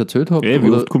 dass ich ihm das erzählt habe. Ja,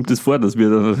 wie oft kommt das vor, dass wir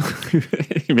da,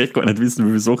 ich möchte gar nicht wissen, wie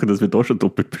viele Sachen, dass wir da schon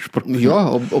doppelt besprochen haben.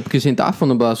 Ja, abgesehen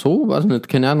davon, aber auch so, weiß ich nicht,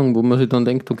 keine Ahnung, wo man sich dann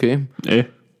denkt, okay,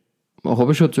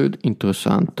 habe ich schon erzählt,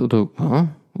 interessant oder,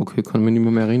 okay, kann mich nicht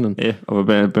mehr erinnern. Aber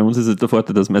bei uns ist es der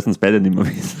Vorteil, dass meistens beide nicht mehr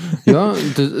wissen. Ja,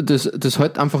 das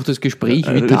hält einfach das Gespräch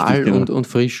vital richtig, genau. und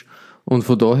frisch. Und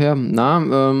von daher,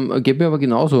 geht mir aber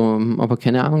genauso, aber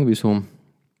keine Ahnung wieso.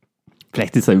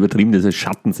 Vielleicht ist es auch übertrieben, das als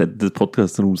Schattenseite des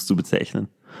Podcast-Rooms zu bezeichnen.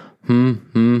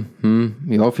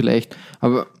 Ja, vielleicht.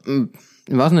 Aber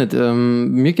ich weiß nicht,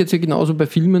 mir geht es ja genauso bei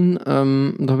Filmen,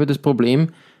 da habe ich das Problem,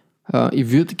 ich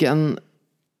würde gern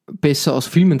besser aus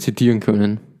Filmen zitieren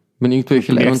können. Wenn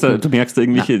irgendwelche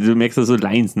du merkst da so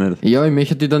Lines nicht. Ja, ich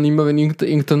möchte die dann immer, wenn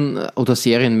irgendein, oder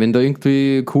Serien, wenn da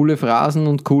irgendwie coole Phrasen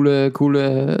und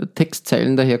coole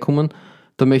Textzeilen daherkommen,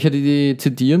 dann möchte ich die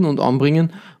zitieren und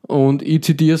anbringen und ich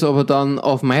zitiere es aber dann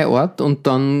auf meine Art und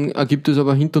dann ergibt es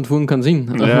aber hinten und vorn keinen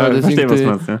Sinn. Ja, weil das verstehe, was du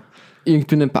meinst, ja.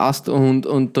 Irgendwie nicht passt und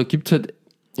da gibt es halt,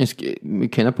 ich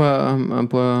kenne ein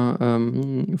paar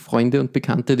Freunde und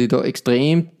Bekannte, die da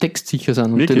extrem textsicher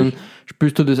sind. Und dann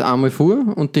spielst du das einmal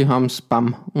vor und die haben es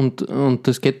bam. Und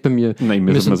das geht bei mir. Nein,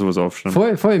 mir sollte man sowas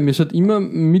aufschreiben. Voll. Mir sollte immer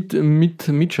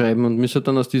mitschreiben und mir sollte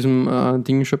dann aus diesem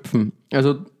Ding schöpfen.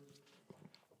 Also,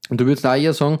 du würdest auch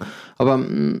eher sagen, aber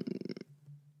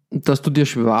dass du dir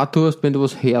schwer tust, wenn du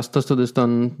was hörst, dass du das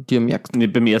dann dir merkst. Nee,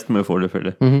 beim ersten Mal auf alle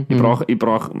Fälle. Ich brauch,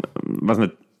 weiß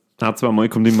nicht, 2 Mal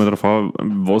kommt immer darauf an,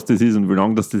 was das ist und wie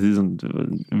lang das ist und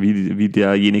wie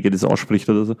derjenige das ausspricht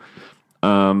oder so.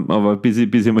 Aber bis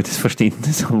ich mal das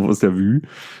Verständnis habe, was der will.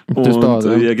 Das dauert,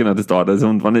 ja. Ja, genau, das dauert. Also,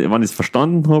 und wenn ich es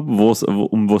verstanden habe,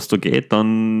 um was da geht,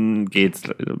 dann geht's.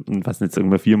 Ich weiß nicht,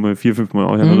 sagen wir 4-5 Mal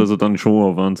anhören oder so, dann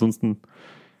schon, aber ansonsten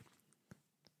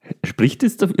spricht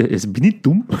das dafür? Also bin ich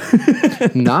dumm?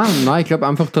 Nein, ich glaube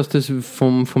einfach, dass das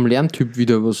vom Lerntyp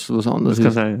wieder was anderes ist.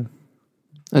 Das kann sein.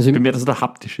 Also ich bin mehr der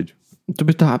haptische Typ. Du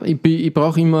bist der ich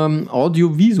brauche immer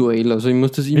audiovisuell, also ich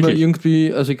muss das immer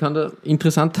irgendwie, also ich kann da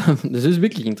das ist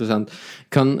wirklich interessant, ich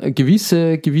kann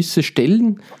gewisse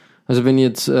Stellen, also wenn ich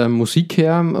jetzt Musik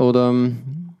höre oder,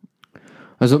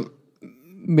 also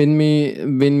wenn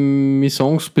mich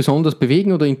Songs besonders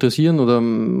bewegen oder interessieren oder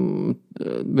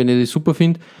wenn ich die super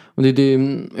finde und ich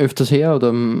die öfters her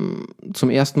oder zum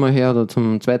ersten Mal her oder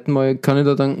zum zweiten Mal, kann ich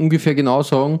da dann ungefähr genau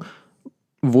sagen,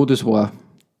 wo das war.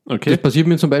 Okay. Das passiert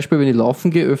mir zum Beispiel, wenn ich laufen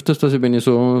gehe, öfters, dass ich, wenn ich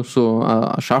so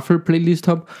eine Shuffle-Playlist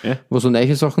habe, wo so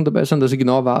neue Sachen dabei sind, dass ich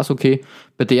genau weiß, okay,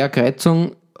 bei der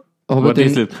Kreuzung habe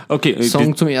ich den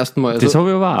Song zum ersten Mal. Also, das habe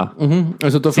ich aber auch.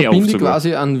 Also da verbinde ich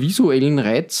quasi einen visuellen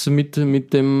Reiz mit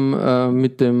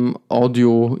dem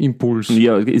Audio-Impuls.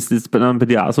 Ja, ist das bei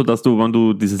dir auch so, dass du, wenn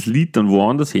du dieses Lied dann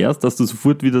woanders hörst, dass du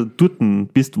sofort wieder dort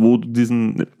bist, wo du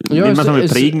diesen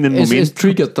prägenden Moment... Es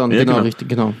triggert dann, ja, genau, richtig,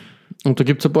 genau. Und da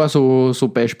gibt es ein paar so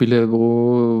Beispiele,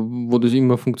 wo das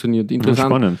immer funktioniert.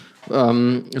 Interessant.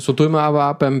 Spannend. So tue ich mir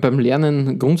aber auch beim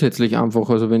Lernen grundsätzlich einfach.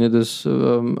 Also wenn ich das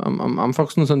am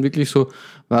einfachsten sind wirklich so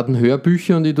warten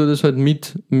Hörbücher und ich tue das halt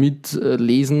mit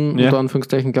lesen, unter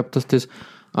Anführungszeichen, glaube, dass das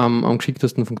am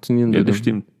geschicktesten funktionieren würde. Ja, das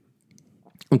stimmt.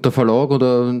 Und der Verlag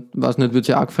oder weiß nicht, wird es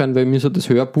ja auch gefallen, weil mir so das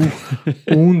Hörbuch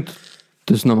und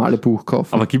das normale Buch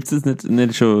kaufen. Aber gibt es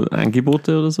nicht schon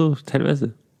Angebote oder so,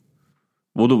 teilweise?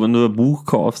 Wo du, wenn du ein Buch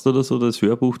kaufst oder so, das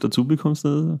Hörbuch dazu bekommst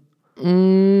oder so?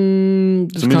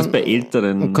 Zumindest bei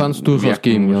älteren. Kann es durchaus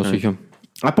geben, ja, sicher.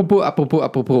 Apropos.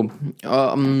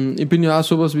 Ich bin ja auch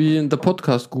sowas wie der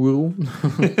Podcast-Guru.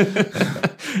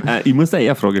 Ich muss da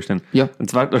eher eine Frage stellen. Ja.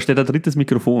 Und zwar, da steht ein drittes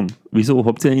Mikrofon. Wieso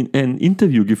habt ihr ein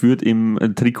Interview geführt im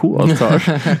Trikot-Austausch,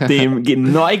 dem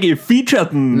neu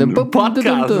gefeaturten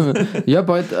Podcast? Ja,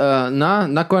 bald.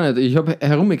 Nein, gar nicht. Ich habe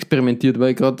herumexperimentiert,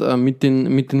 weil ich gerade mit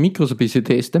den Mikros ein bisschen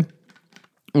teste.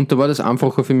 Und da war das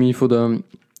einfacher für mich von der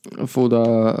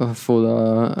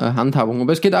Handhabung.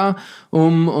 Aber es geht auch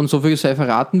und so viel sei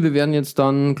verraten, wir werden jetzt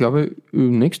dann, glaube ich,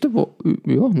 nächste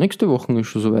Woche ist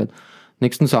schon soweit.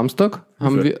 Nächsten Samstag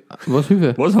haben wir, was haben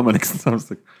wir nächsten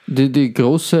Samstag? Die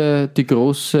große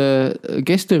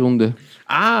Gästerunde.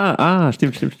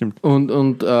 Stimmt.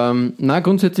 Und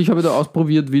grundsätzlich habe ich da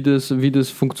ausprobiert, wie das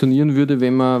funktionieren würde,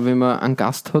 wenn man einen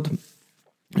Gast hat.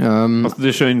 Hast du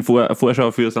das schon in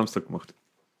Vorschau für Samstag gemacht?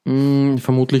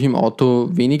 Vermutlich im Auto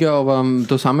weniger, aber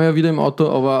da sind wir ja wieder im Auto,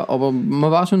 aber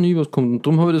man weiß ja nie, was kommt. Und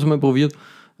darum habe ich das mal probiert.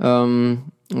 Ein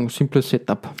simples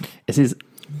Setup.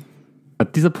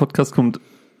 Dieser Podcast kommt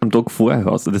am Tag vorher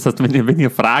raus. Das heißt, wenn ihr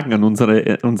Fragen an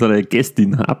unsere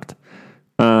Gästin habt,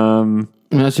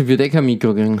 sie wird kein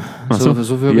Mikro kriegen. So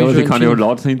viel ja, die kann ja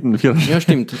laut hinten. Ja,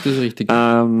 stimmt, das ist richtig.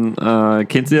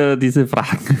 Kennt ihr diese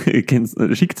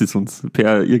Fragen? Schickt sie uns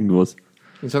per irgendwas.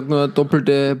 Ich sag nur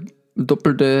doppelte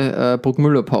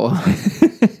Bruckmüller-Power.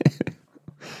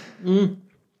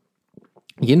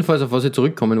 Jedenfalls, auf was ich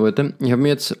zurückkommen wollte. Ich habe mir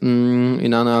jetzt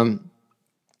in einer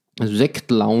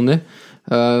Sektlaune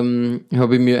habe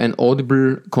ich mir ein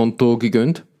Audible-Konto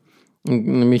gegönnt.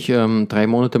 Nämlich 3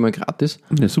 Monate mal gratis.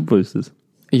 Ja, super ist das.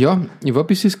 Ja, ich war ein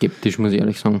bisschen skeptisch, muss ich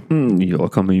ehrlich sagen. Ja,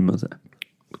 kann man immer sein.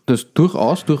 Das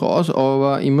durchaus,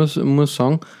 aber ich muss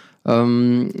sagen,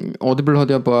 Audible hat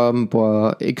ja ein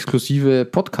paar exklusive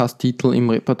Podcast-Titel im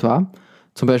Repertoire.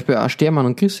 Zum Beispiel auch Stermann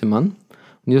und Grissemann.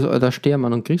 Und ich als alter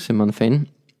Stermann und Grissemann-Fan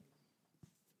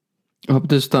habe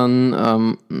das dann,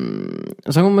 sagen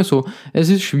wir mal so, es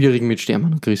ist schwierig mit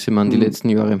Stermann und Grissemann die letzten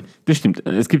Jahre. Das stimmt.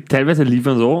 Es gibt teilweise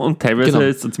liefern so und teilweise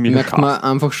ist es ziemlich merkt man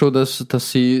einfach schon, dass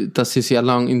sie sehr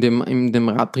lang in dem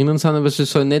Rad drinnen sind, aber es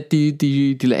soll nicht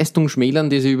die Leistung schmälern,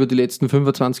 die sie über die letzten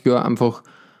 25 Jahre einfach,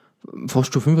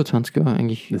 fast schon 25 Jahre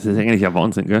eigentlich. Das ist eigentlich ein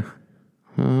Wahnsinn, gell?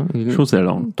 Ja, schon sehr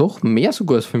lang. Doch, mehr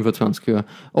sogar als 25 Jahre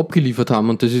abgeliefert haben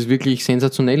und das ist wirklich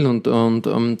sensationell und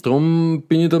darum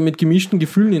bin ich da mit gemischten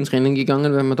Gefühlen ins Rennen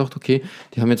gegangen, weil man dachte, okay,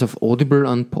 die haben jetzt auf Audible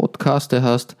einen Podcast, der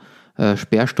heißt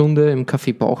Sperrstunde im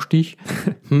Café Bauchstich.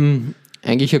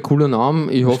 Eigentlich ein cooler Name,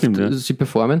 ich hoffe, sie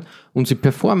performen und sie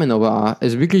performen aber auch,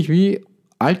 also wirklich wie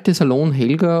alte Salon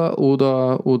Helga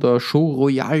oder Show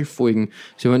Royal Folgen.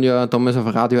 Sie waren ja damals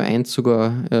auf Radio 1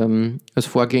 sogar als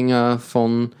Vorgänger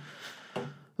von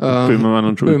Böhmermann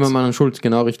und Schulz,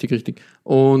 genau, richtig.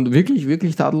 Und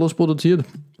wirklich tadellos produziert.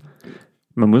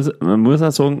 Man muss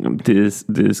auch sagen,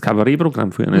 das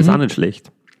Kabarettprogramm für ihn ist auch nicht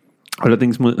schlecht.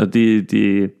 Allerdings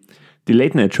die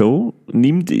Late-Night-Show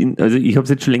nimmt ihn, also ich habe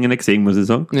es jetzt schon länger nicht gesehen, muss ich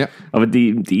sagen, ja. Aber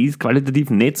die ist qualitativ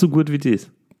nicht so gut wie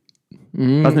das.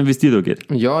 Weiß nicht, wie es dir da geht.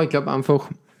 Ja, ich glaube einfach,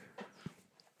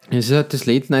 es ist halt das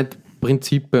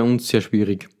Late-Night-Prinzip bei uns sehr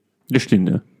schwierig. Das stimmt,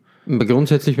 ja. Aber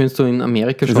grundsätzlich, wenn du in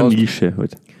Amerika schaust... Das ist eine Nische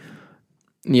halt.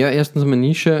 Ja, erstens eine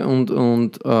Nische und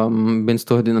wenn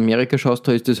du halt in Amerika schaust,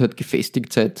 da ist das halt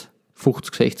gefestigt seit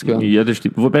 50, 60 Jahren. Ja, das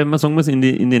stimmt. Wobei man sagen muss, in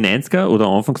die 90er oder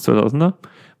Anfangs 2000er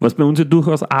war es bei uns ja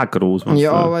durchaus auch groß.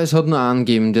 Ja, aber es hat nur einen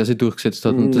gegeben, der sich durchgesetzt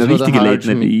hat. Und das eine richtige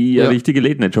richtige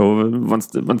Late-Night-Show.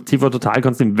 Wenn TV Total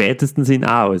kannst du im weitesten Sinn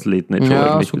auch als Late-Night-Show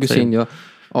ja, so gesehen, ja.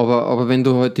 Aber wenn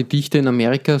du halt die Dichte in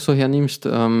Amerika so hernimmst,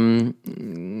 Fallon,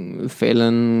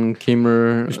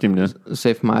 Kimmel, stimmt, ja.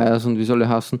 Seth Meyers und wie soll er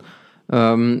heißen,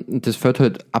 das fällt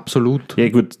halt absolut. Ja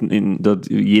gut,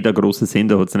 jeder große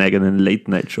Sender hat seinen eigenen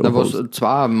Late-Night-Show.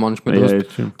 Zwar manchmal.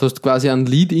 Du hast quasi ein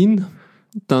Lead-In,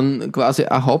 dann quasi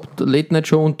eine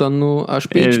Haupt-Late-Night-Show und dann noch ein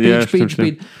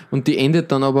Spät. Und die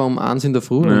endet dann aber um 1 in der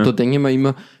Früh. Ja. Und da denke ich mir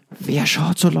immer, wer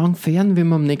schaut so lang fern, wenn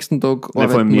man am nächsten Tag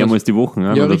arbeiten vor allem mehrmals die Woche.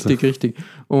 Ja, richtig.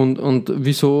 Und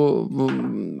wieso...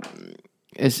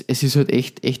 Es ist halt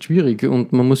echt schwierig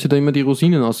und man muss sich da immer die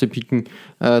Rosinen rauspicken,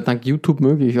 dank YouTube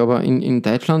möglich, aber in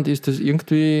Deutschland ist das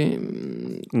irgendwie...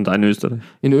 Und auch in Österreich.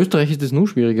 In Österreich ist das nur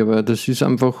schwieriger, weil das ist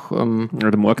einfach...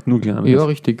 der Markt nur kleiner. Ja,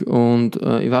 richtig. Und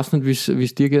ich weiß nicht, wie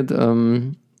es dir geht.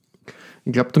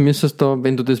 Ich glaube, du müsstest da,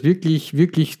 wenn du das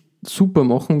wirklich super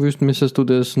machen willst, müsstest du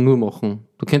das nur machen.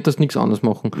 Du könntest nichts anderes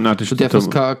machen. Nein, das du darfst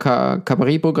kein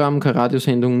Kabarettprogramm, keine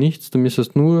Radiosendung, nichts. Du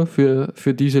müsstest nur für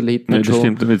diese Late-Night-Show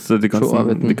arbeiten. Damit du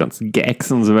die ganzen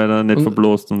Gags und so weiter nicht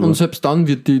verblasst. Und selbst dann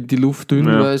wird die Luft dünn,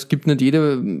 weil es gibt nicht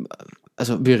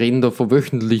also wir reden da von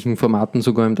wöchentlichen Formaten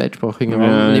sogar im deutschsprachigen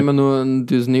Raum. Nehmen wir nur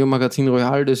das Neo-Magazin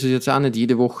Royal, das ist jetzt auch nicht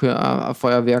jede Woche ein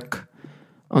Feuerwerk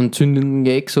an zündenden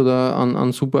Gags oder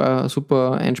an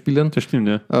super Einspielern. Das stimmt,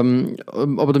 ja.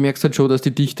 Aber du merkst halt schon, dass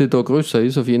die Dichte da größer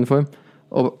ist, auf jeden Fall.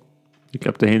 Aber ich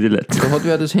glaube, der Handy lädt. da hat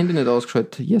wer das Handy nicht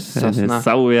ausgeschaltet. Yes, eine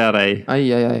Sauerei.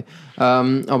 Ei.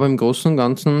 Aber im Großen und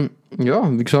Ganzen,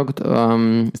 ja, wie gesagt.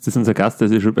 Ist das unser Gast? Das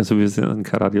ist schon besser, wir sind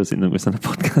keine Radiosendung, wir sind ein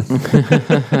Podcast.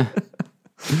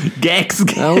 Gags!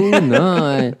 Oh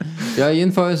nein. Ja,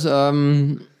 jedenfalls,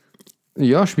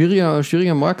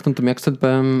 schwieriger Markt und du merkst halt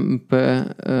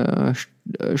bei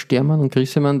Stermann und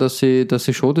Grissemann, dass sie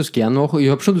schon das gern machen. Ich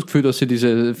habe schon das Gefühl, dass sie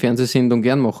diese Fernsehsendung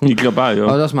gern machen. Ich glaube auch, ja.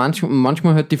 Aber dass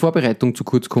manchmal halt die Vorbereitung zu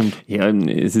kurz kommt. Ja,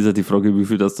 es ist ja die Frage, wie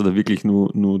viel dass du da wirklich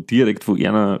nur direkt von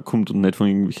einer kommt und nicht von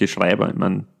irgendwelchen Schreiber. Ich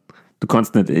meine, du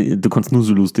kannst nur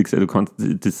so lustig sein, du kannst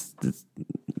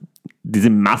diese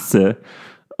Masse,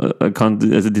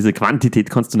 also diese Quantität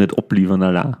kannst du nicht abliefern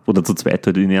allein. Oder zu zweit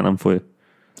halt in einem Fall.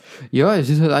 Ja, es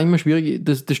ist halt auch immer schwierig,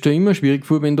 das stelle ich immer schwierig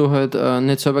vor, wenn du halt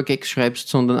nicht selber Gags schreibst,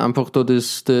 sondern einfach da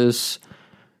das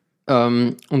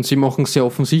und sie machen es sehr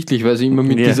offensichtlich, weil sie immer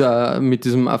mit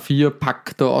diesem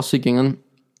A4-Pack da rausgehen.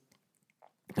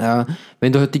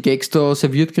 Wenn du halt die Gags da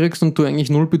serviert kriegst und du eigentlich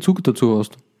null Bezug dazu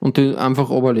hast und die einfach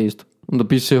runterlässt und ein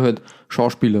bisschen halt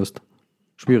Schauspiel hast.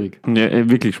 Schwierig. Ja,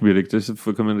 wirklich schwierig, das ist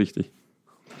vollkommen richtig.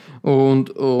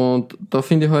 Und da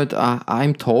finde ich halt auch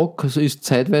im Talk, also ist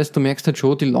zeitweise, du merkst halt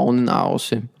schon die Launen auch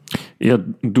aus. Ja,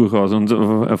 durchaus. Und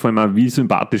vor allem auch, wie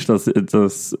sympathisch dass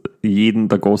jeden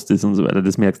der Gast ist und so weiter.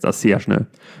 Das merkst du auch sehr schnell.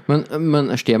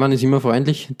 Stermann ist immer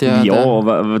freundlich.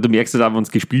 Aber du merkst halt auch, wenn es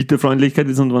gespielte Freundlichkeit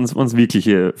ist und wenn es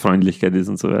wirkliche Freundlichkeit ist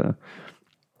und so weiter.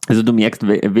 Also du merkst,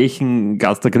 welchen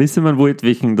Gast der Grissemann wollte,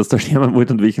 welchen das der Stermann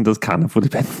wollte und welchen das keiner von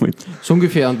den beiden wollte. So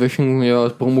ungefähr, und welchen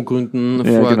aus Promogründen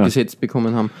vorgesetzt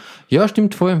bekommen haben. Ja,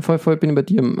 stimmt, voll bin ich bei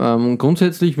dir.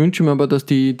 Grundsätzlich wünsche ich mir aber, dass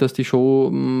die Show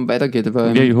weitergeht.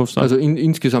 Weil, ja, ich hoffe es auch. Also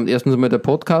insgesamt erstens einmal der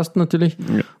Podcast natürlich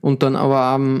und dann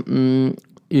aber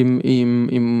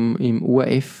im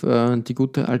ORF die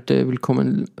gute alte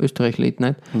Willkommen Österreich Late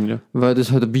Night, weil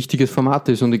das halt ein wichtiges Format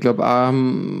ist und ich glaube auch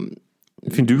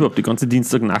ich finde überhaupt, die ganze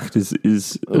Dienstagnacht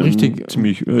ist richtig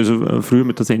ziemlich, also früher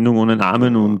mit der Sendung ohne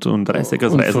Namen und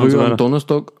Reisdeckers Reisen und so weiter. Am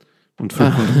Donnerstag. Und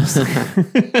früher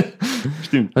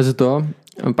Stimmt. Also da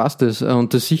passt es.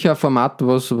 Und das ist sicher ein Format,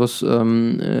 was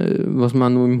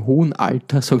man nur im hohen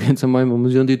Alter, sage ich jetzt einmal, man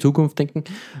muss ja an die Zukunft denken,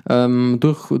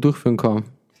 durchführen kann.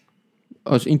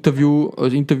 Als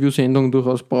Interviewsendung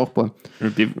durchaus brauchbar.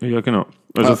 Ja, genau.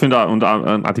 Also finde auch, und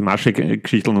auch die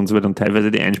Maschek-Geschichten und so weiter und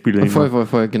teilweise die Einspieler.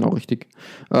 Voll, genau, richtig.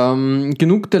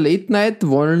 Genug der Late Night,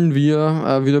 wollen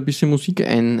wir wieder ein bisschen Musik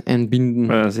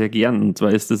einbinden. Sehr gern. Und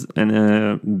zwar ist das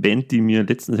eine Band, die mir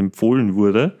letztens empfohlen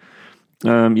wurde. Ich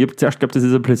habe zuerst geglaubt, das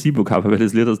ist ein Placebo-Cover, weil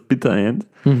das Lied heißt Bitter End.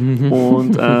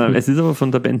 Und es ist aber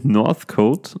von der Band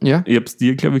Northcote. Ja. Ich habe es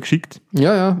dir, glaube ich, geschickt.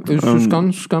 Ja, es ist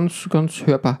ganz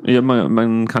hörbar. Ja,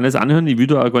 man kann es anhören. Ich will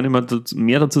da auch gar nicht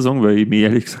mehr dazu sagen, weil ich mich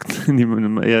ehrlich gesagt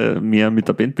mehr mit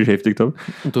der Band beschäftigt habe.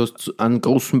 Und du hast einen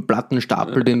großen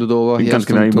Plattenstapel, den du da aber ganz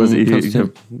genau,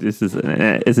 es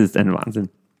ist ein Wahnsinn.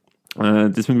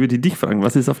 Deswegen würde ich dich fragen,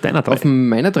 was ist auf deiner 3? Auf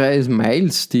meiner 3 ist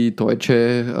Miles, die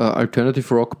deutsche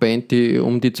Alternative Rock Band, die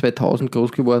um die 2000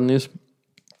 groß geworden ist.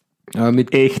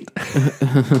 Echt?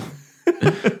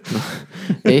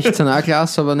 Echt sind auch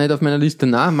klasse, aber nicht auf meiner Liste.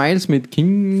 Nein, Miles mit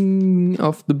King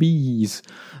of the Bees.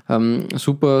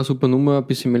 Super Nummer, ein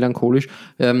bisschen melancholisch.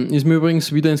 Ist mir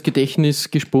übrigens wieder ins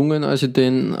Gedächtnis gesprungen, als ich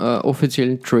den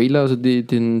offiziellen Trailer, also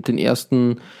den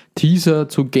ersten Teaser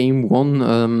zu Game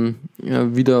One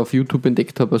wieder auf YouTube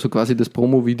entdeckt habe, also quasi das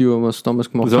Promo-Video, was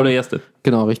damals gemacht habe. Das war der erste?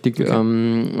 Genau, richtig. Okay.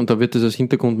 Und da wird das als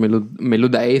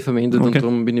Hintergrundmelodie verwendet und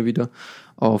darum bin ich wieder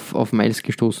auf Miles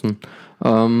gestoßen.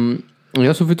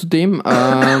 Ja, soviel zu dem.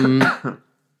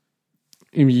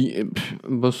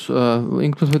 Irgendwas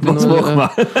heute was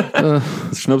noch?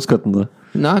 Das Schnapskarten da?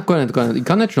 Nein, gar nicht. Ich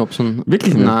kann nicht schnapsen.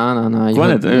 Wirklich nicht? Nein.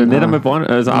 Gar nicht? Nicht einmal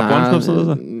Bornschnaps oder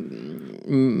so?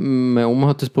 Meine Oma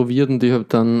hat das probiert und ich habe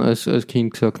dann als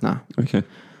Kind gesagt, nein. Okay.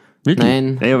 Wirklich?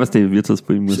 Nein. Ja, was der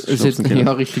Wirtshausbruch muss schnapsen können.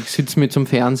 Ja, richtig. Sitz mit zum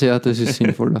Fernseher, das ist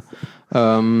sinnvoller.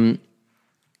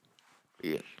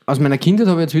 Aus meiner Kindheit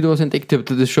habe ich jetzt wieder was entdeckt. Ich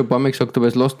habe das schon ein paar Mal gesagt, aber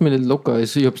es lässt mich nicht locker.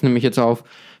 Ich habe es nämlich jetzt auf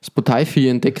Spotify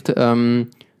entdeckt.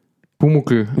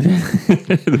 Pumuckl.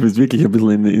 Du bist wirklich ein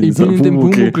bisschen in so einem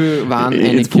Pumuckl-Wahn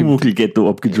ins Pumuckl-Ghetto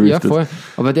abgedriftet. Ja, voll.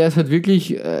 Aber der ist halt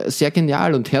wirklich sehr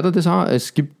genial und hört er das auch.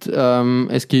 Es gibt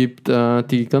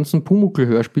die ganzen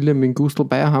Pumuckl-Hörspiele mit Gustl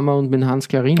Bayerhammer und mit Hans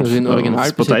Klarin, also in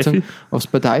Originalbesetzung auf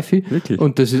Spotify. Wirklich?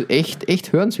 Und das ist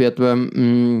echt hörenswert,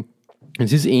 weil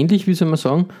es ist ähnlich, wie soll man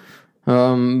sagen,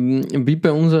 Wie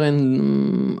bei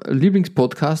unserem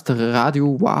Lieblingspodcast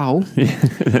Radio Wow.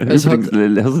 Übrigens,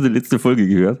 hast du die letzte Folge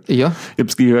gehört? Ja. Ich habe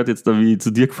es gehört, jetzt da wie ich zu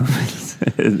dir gefahren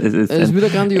bin. Es ist wieder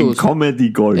grandios.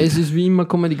 Comedy Gold. Es ist wie immer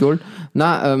Comedy Gold.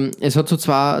 Nein, es hat so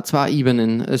zwei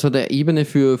Ebenen. Es hat eine Ebene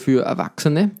für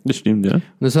Erwachsene. Das stimmt, ja.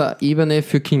 Und es hat eine Ebene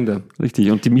für Kinder. Richtig,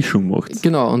 und die Mischung macht's.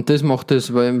 Genau, und das macht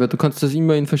es, weil du kannst das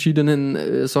immer in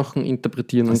verschiedenen Sachen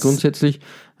interpretieren. Und grundsätzlich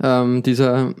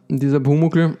dieser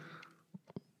Pumuckl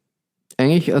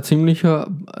eigentlich ein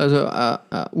ziemlicher, also ein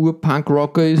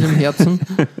Ur-Punk-Rocker ist im Herzen,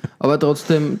 aber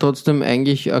trotzdem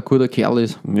eigentlich ein guter Kerl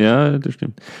ist. Ja, das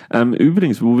stimmt.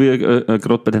 Übrigens, wo wir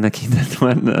gerade bei deiner Kindheit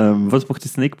waren, was macht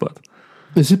das Snakeboard?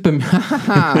 Das ist bei mir.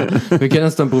 Wir können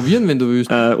es dann probieren, wenn du willst.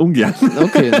 Ungern.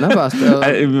 Okay, na passt.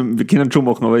 Wir können es schon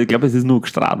machen, aber ich glaube, es ist nur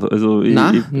gestrahlt. Also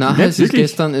Nein, es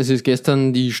ist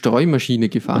gestern die Streumaschine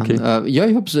gefahren. Okay. Ja,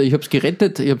 ich hab's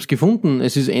gerettet, ich hab's gefunden.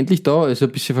 Es ist endlich da. Es ist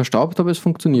ein bisschen verstaubt, aber es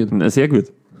funktioniert. Na, sehr gut.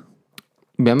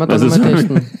 Werden wir dann mal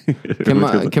testen.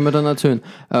 Können wir dann erzählen.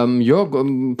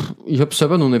 Ich habe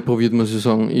selber noch nicht probiert, muss ich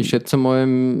sagen. Ich schätze mal,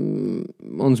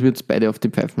 uns wird es beide auf die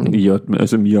Pfeifen liegen. Ja,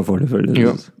 also mir auf alle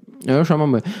Fälle. Ja, schauen wir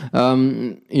mal.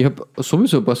 Ich habe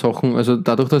sowieso ein paar Sachen, also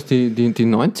dadurch, dass die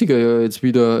 90er ja jetzt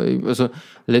wieder, also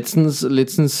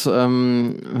letztens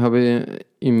habe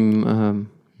ich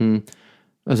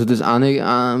also das eine,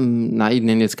 nein, ich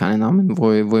nenne jetzt keinen Namen,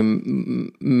 wo ich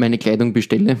meine Kleidung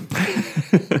bestelle.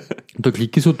 Da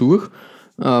klicke ich so durch,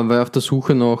 weil ich auf der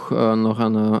Suche nach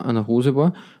einer Hose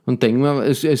war und denke mir,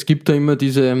 es gibt da immer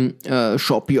diese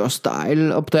Shop Your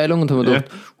Style Abteilung und habe mir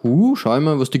gedacht, schau ich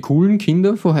mal, was die coolen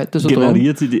Kinder von heute so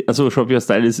generiert tragen. Also Shop Your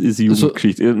Style ist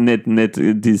Jugendgeschichte, nicht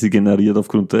die sie generiert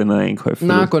aufgrund einer Einkäufe.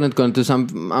 Nein, gar nicht. Das ist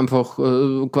einfach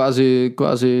quasi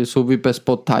so wie bei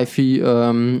Spotify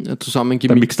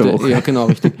zusammengemixt. Ja, genau,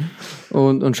 richtig.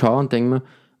 Und schau und denke mir,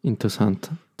 interessant.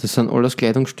 Das sind alles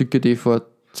Kleidungsstücke, die ich vor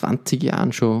 20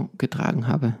 Jahren schon getragen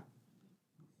habe.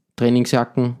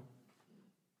 Trainingsjacken.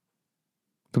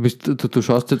 Du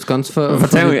schaust jetzt ganz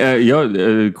Verzeihung,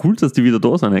 cool, dass die wieder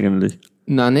da sind eigentlich.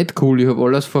 Nein, nicht cool. Ich habe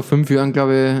alles vor 5 Jahren,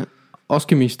 glaube ich,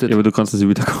 ausgemistet. Ja, aber du kannst das ja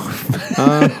wieder kaufen.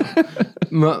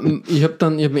 Ich hab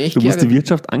mich echt Du musst die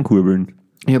Wirtschaft ankurbeln.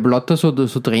 Ich habe lauter so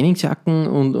Trainingsjacken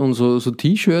und so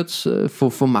T-Shirts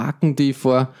von Marken, die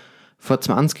vor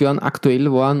 20 Jahren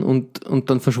aktuell waren und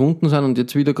dann verschwunden sind und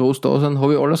jetzt wieder groß da sind,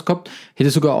 habe ich alles gehabt. Hätte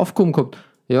sogar aufgehoben gehabt.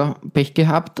 Ja, Pech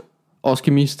gehabt,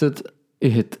 ausgemistet.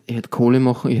 Ich hätte Kohle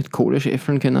machen, ich hätte Kohle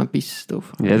scheffeln können bis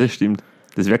drauf. Ja, das stimmt.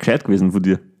 Das wäre gescheit gewesen von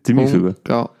dir. Ziemlich sogar.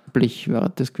 Unglaublich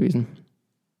wäre das gewesen.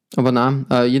 Aber nein,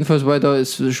 jedenfalls war ich da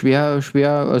schwer,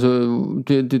 also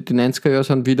die 90er Jahre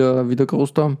sind wieder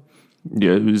groß da.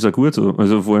 Ja, ist ja gut so.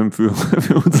 Also vor allem für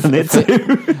unser Netz.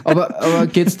 aber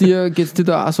geht's dir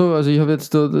da auch so? Also ich habe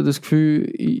jetzt da das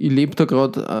Gefühl, ich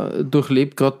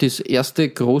durchlebe gerade das erste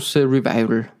große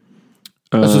Revival.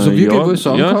 Also so wirklich, wo ich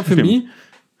sagen kann, für mich.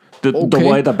 Da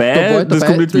war ich dabei, das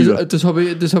kommt nicht wieder. Das habe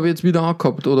ich jetzt wieder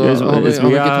angehabt oder es habe ich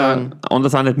getragen.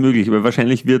 Anders auch nicht möglich, weil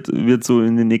wahrscheinlich wird so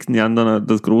in den nächsten Jahren dann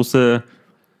das große,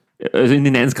 also in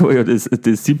den 90er war ja das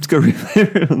 70er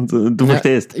Revival und du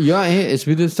verstehst. Ja, es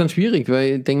wird jetzt dann schwierig,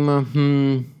 weil ich denke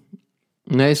mir,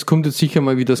 es kommt jetzt sicher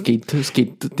mal wieder das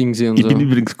Skate-Dingse und so. Ich bin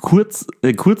übrigens kurz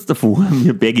davor,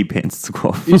 mir Baggy Pants zu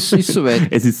kaufen. Ist soweit.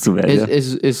 Es ist soweit, ja.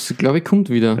 Es glaube ich, kommt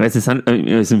wieder. Weil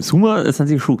also im Sommer sind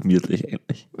sie schon gemütlich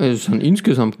eigentlich. Es sind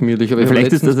insgesamt gemütlich. Aber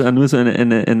vielleicht ist das auch nur so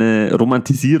eine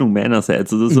Romantisierung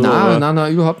meinerseits oder so.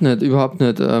 Nein, überhaupt nicht. Ich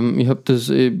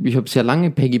habe sehr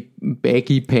lange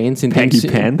Baggy Pants.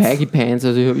 Baggy Pants,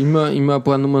 also ich habe immer ein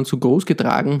paar Nummern zu groß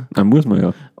getragen. Dann muss man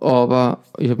ja. Aber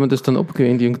ich habe mir das dann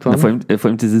abgewöhnt irgendwann. Vor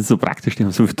allem, das ist so praktisch, die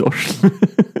haben so viele Taschen.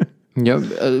 Ja,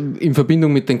 in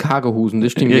Verbindung mit den Cargohosen,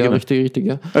 das stimmt, ja, genau. Richtig,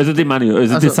 ja. Also die meine ich,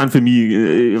 also das sind für mich,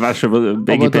 ich weiß schon,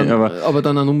 aber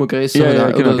dann eine Nummer größer,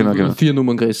 ja, genau. 4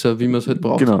 Nummern größer, wie man es halt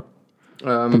braucht. Genau.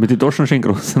 Damit die Taschen schön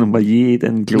groß sind und bei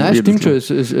jedem Klo. Nein, stimmt schon,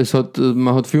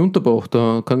 man hat viel unterbracht,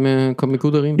 da kann mich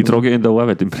gut erinnern. Ich trage in der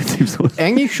Arbeit im Prinzip so.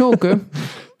 Eigentlich schon, gell?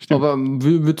 Aber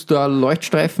würdest du da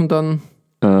Leuchtstreifen dann?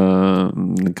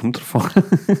 Kommt drauf an.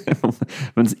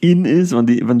 Wenn es in ist, wenn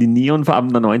die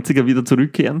Neonfarben der 90er wieder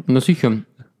zurückkehren. Na sicher.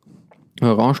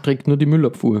 Orange trägt nur die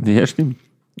Müllabfuhr. Ja, stimmt.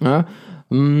 Ja,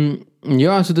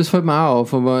 also das fällt mir auch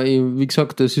auf, aber wie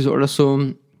gesagt, das ist alles so.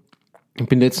 Ich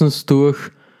bin letztens durch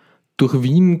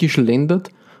Wien geschlendert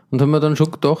und habe mir dann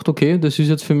schon gedacht, okay, das ist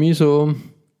jetzt für mich so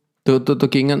Da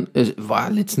gingen, es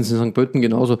war letztens in St. Pölten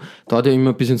genauso, da hat ja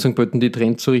immer bis in St. Pölten die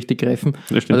Trends so richtig greifen.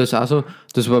 Das stimmt. Also das ist auch so,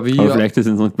 das war wie... Aber vielleicht ist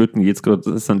in St. Pölten jetzt gerade,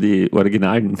 das sind die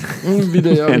Originalen.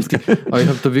 Wieder, ja, richtig. Aber ich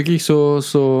habe da wirklich so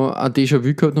ein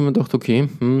Déjà-vu gehabt und mir gedacht, okay,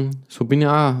 so bin ich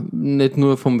auch nicht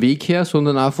nur vom Weg her,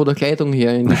 sondern auch von der Kleidung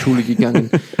her in die Schule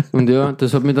gegangen. Und ja,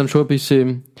 das hat mich dann schon ein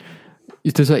bisschen...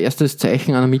 Ist das ein erstes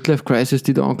Zeichen einer Midlife-Crisis,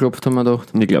 die da angeklopft haben, wir gedacht?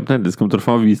 Ich glaube nicht, das kommt darauf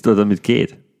an, wie es da damit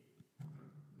geht.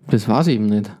 Das weiß ich eben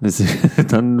nicht.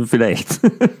 Dann vielleicht.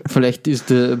 Vielleicht ist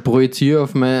der Projizier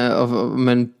auf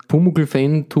mein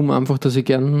Pumuckl-Fantum einfach, dass ich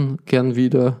gern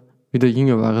wieder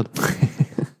jünger war.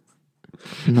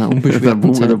 Na,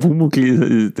 unbeschwerten Der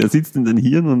Pumuckl, der sitzt in deinem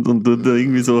Hirn und tut da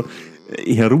irgendwie so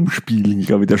herumspielen,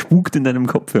 glaube ich. Der spukt in deinem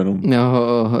Kopf herum.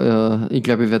 Ja, ich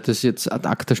glaube, ich werde das jetzt ad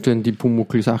acta stellen, die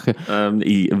Pumuckl-Sache.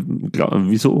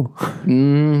 Wieso?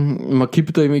 Man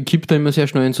kippt da immer sehr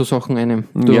schnell in so Sachen rein.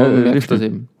 Du Ja, merkst das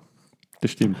eben. Das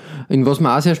stimmt. In was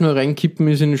wir auch sehr schnell reinkippen,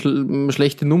 ist in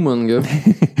schlechte Nummern, gell?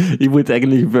 Ich wollte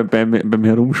eigentlich beim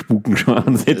Herumspuken schon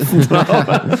ansetzen.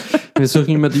 Wir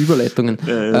suchen immer die Überleitungen.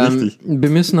 Richtig. Wir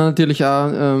müssen natürlich auch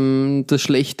das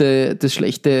Schlechte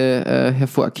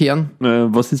hervorkehren.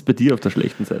 Was ist bei dir auf der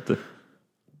schlechten Seite?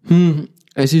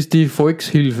 Es ist die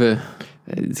Volkshilfe.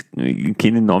 Ich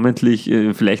kenne namentlich,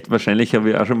 wahrscheinlich habe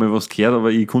ich auch schon mal was gehört,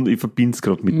 aber ich verbinde es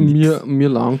gerade mit nichts. Mir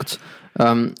langt's.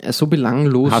 So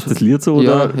belanglos. Hast du das Lied so?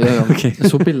 Oder? Ja. Okay.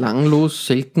 So belanglos,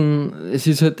 selten. Es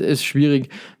ist schwierig,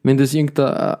 wenn das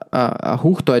irgendeine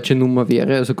hochdeutsche Nummer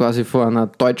wäre, also quasi von einer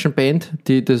deutschen Band,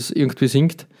 die das irgendwie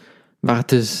singt, war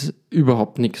das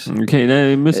überhaupt nichts. Okay,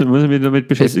 nein, ich muss mich damit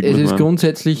beschäftigen. Es ist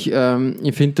grundsätzlich,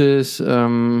 ich finde es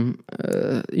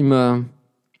immer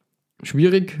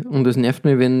schwierig und es nervt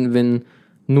mich, wenn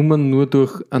Nummern nur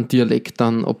durch einen Dialekt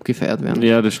dann abgefeiert werden.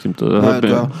 Ja, das stimmt.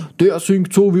 Der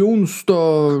singt so wie uns,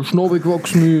 der Schnabel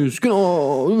gewachsen ist,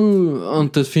 genau.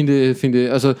 Und das finde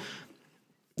ich, also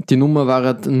die Nummer war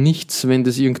halt nichts, wenn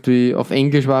das irgendwie auf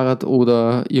Englisch war halt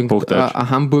oder ein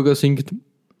Hamburger singt.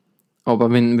 Aber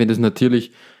wenn das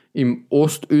natürlich im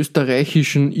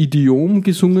ostösterreichischen Idiom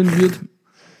gesungen wird,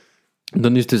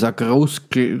 dann ist das eine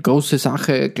große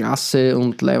Sache, klasse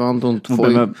und Leiwand und voll.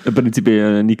 Wobei man im Prinzip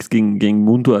ja nichts gegen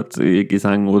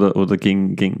Mundartgesang oder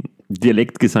gegen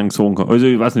Dialektgesang sagen kann. Also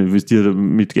ich weiß nicht, wie es dir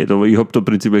damit geht, aber ich habe da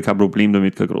prinzipiell kein Problem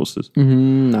damit, kein großes.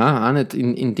 Nein, auch nicht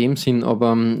in dem Sinn,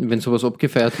 aber wenn sowas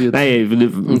abgefeiert wird... Nein,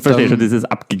 ich verstehe schon, das ist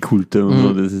Abgekulte und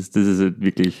so, das ist halt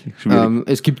wirklich schwierig.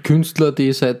 Es gibt Künstler,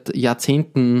 die seit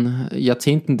Jahrzehnten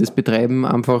das betreiben,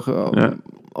 einfach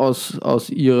aus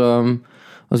ihrem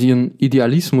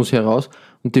Idealismus heraus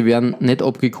und die werden nicht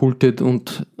abgekultet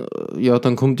und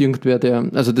dann kommt irgendwer,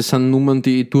 also das sind Nummern,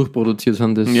 die durchproduziert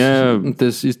sind,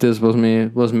 das ist das, was mich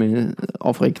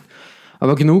aufregt.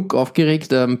 Aber genug aufgeregt,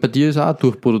 bei dir ist auch eine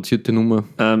durchproduzierte Nummer.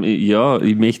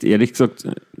 Ich möchte ehrlich gesagt,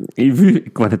 ich will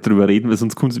gar nicht drüber reden, weil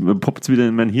sonst poppt es wieder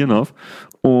in mein Hirn auf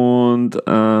und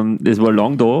das war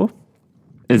lang da,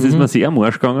 es ist mir sehr am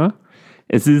Arsch gegangen.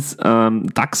 Es ist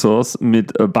Daxos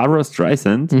mit Barbra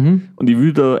Streisand und ich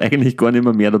will da eigentlich gar nicht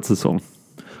mehr dazu sagen.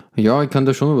 Ja, ich kann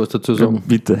da schon was dazu sagen. Ja,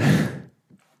 bitte.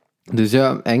 Das ist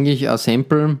ja eigentlich ein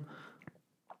Sample,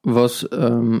 was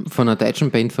von einer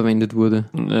deutschen Band verwendet wurde.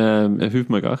 Hilf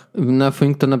mir gar. Na, von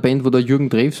irgendeiner Band, wo der Jürgen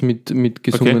Drews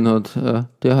mitgesungen hat.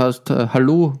 Der heißt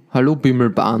Hallo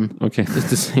Bimmelbahn. Okay. Das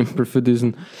ist das Sample für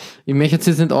diesen. Ich möchte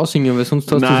jetzt nicht aussingen, weil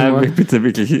sonst hast du Nein, bitte,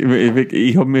 wirklich.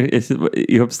 Ich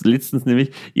habe es letztens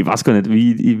nämlich, ich weiß gar nicht,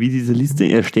 wie ich diese Liste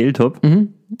erstellt habe.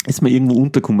 Ist mir irgendwo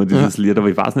untergekommen, dieses Lied, aber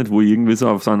ich weiß nicht, wo irgendwie so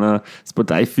auf so einer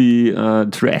Spotify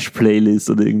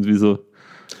Trash-Playlist oder irgendwie so.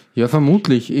 Ja,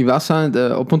 vermutlich. Ich weiß auch nicht,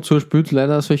 ab und zu spielt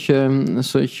leider solche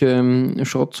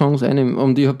Schrott-Songs ein.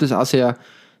 Und ich habe das auch sehr,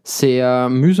 sehr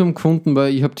mühsam gefunden,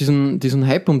 weil ich habe diesen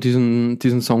Hype um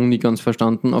diesen Song nie ganz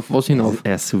verstanden. Auf was hinauf?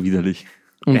 Er ist so widerlich.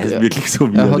 Und er ist wirklich so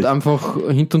widerlich. Er hat einfach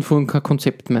hinten und vorne kein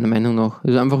Konzept, meiner Meinung nach.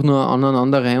 Es ist einfach nur eine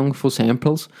Aneinanderreihung von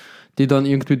Samples, die dann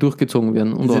irgendwie durchgezogen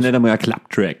werden. Und das ist ja nicht einmal ein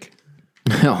Club-Track.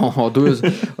 Ja, du bist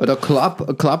der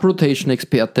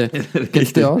Club-Rotation-Experte.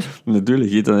 Kennst du aus?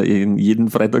 Natürlich, jeden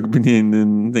Freitag bin ich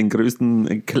in den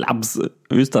größten Clubs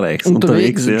Österreichs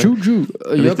unterwegs. Juju.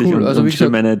 Ja, cool. Also wie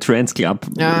gesagt, meine Trance Club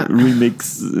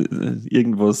Remix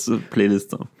irgendwas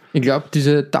Playlist da. Ich glaube,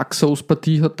 diese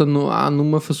Daxos-Partie hat dann noch eine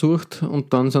Nummer versucht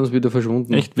und dann sind sie wieder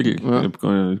verschwunden. Echt, wirklich? Ja. Ich habe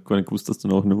gar nicht gewusst, dass da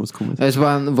noch was kommt. Es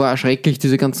war schrecklich,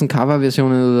 diese ganzen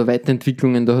Coverversionen oder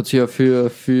Weiterentwicklungen, da hat sie ja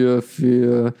für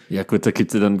ja gut, da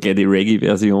gibt es ja dann gleich die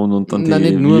Reggae-Version und dann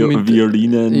die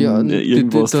Violinen,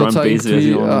 irgendwas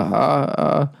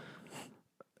Drum-Bass-Version.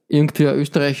 Irgendwie eine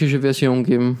österreichische Version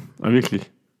geben. Ah, wirklich?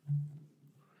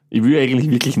 Ich will eigentlich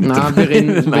wirklich nicht. Nein, wir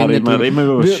reden wir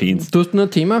über was Schönes. Du hast noch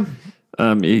ein Thema?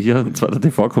 Ja, und zwar der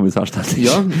TV-Kommissar Stadlich.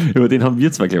 Ja. Über den haben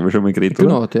wir zwar, glaube ich, schon mal geredet,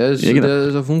 Genau, oder? der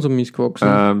ist auf unserem Mist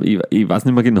gewachsen. Ich weiß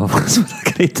nicht mehr genau, was wir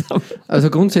da geredet haben. Also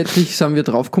grundsätzlich sind wir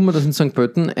draufgekommen, dass in St.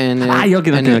 Pölten eine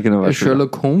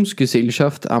Sherlock Holmes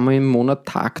Gesellschaft einmal im Monat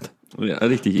tagt. Ja,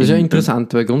 richtig. Das ist ja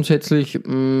interessant, weil grundsätzlich,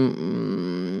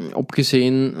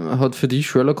 abgesehen, hat für dich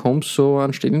Sherlock Holmes so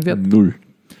einen Stellenwert? Null.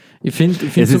 Ich finde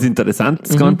es ist interessant,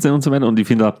 das Ganze und so weiter, und ich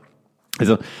finde auch,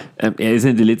 also er ist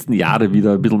in den letzten Jahren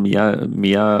wieder ein bisschen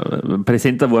mehr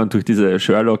präsenter geworden durch diese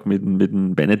Sherlock mit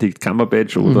dem Benedict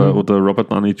Cumberbatch oder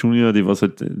Robert Downey Jr., die was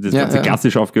halt das Ganze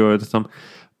klassisch aufgearbeitet haben.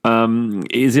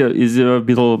 Ist ja ein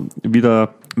bisschen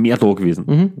wieder mehr da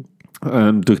gewesen.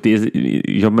 Durch das,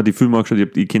 ich habe mir die Filme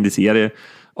angeschaut, ich kenne die Serie,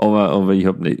 aber ich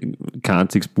habe kein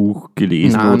einziges Buch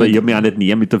gelesen. Nein, oder ich habe mich auch nicht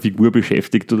näher mit der Figur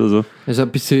beschäftigt oder so. Also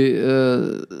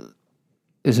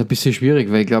ist ein bisschen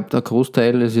schwierig, weil ich glaube, der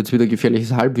Großteil ist jetzt wieder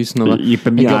gefährliches Halbwissen. Aber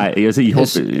bei mir auch. Also ich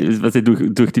hoffe,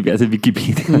 durch diverse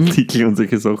Wikipedia-Artikel und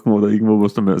solche Sachen oder irgendwo,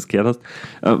 was du mal gehört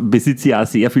hast, besitze ich auch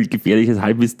sehr viel gefährliches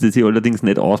Halbwissen, das ich allerdings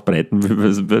nicht ausbreiten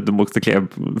will, weil du machst ja gleich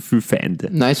viel Feinde.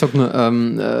 Nein, ich sag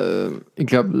nur, ich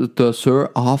glaube, der Sir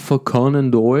Arthur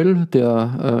Conan Doyle,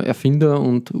 der Erfinder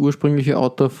und ursprüngliche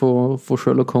Autor von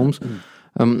Sherlock Holmes,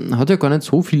 hat ja gar nicht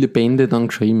so viele Bände dann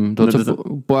geschrieben. Da hat es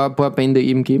ein paar Bände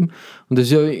eben gegeben. Und das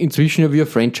ist ja inzwischen ja wie ein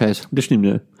Franchise. Das stimmt,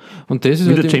 ja. Und das ist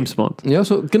wie halt der James Bond. Ja,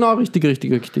 so, genau, richtig.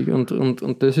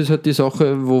 Und das ist halt die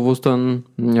Sache, wo es dann,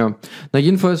 ja. Na,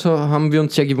 jedenfalls haben wir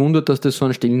uns sehr gewundert, dass das so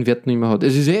einen Stellenwert nicht mehr hat.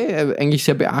 Es ist eigentlich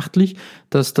sehr beachtlich,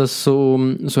 dass das so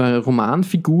eine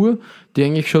Romanfigur, die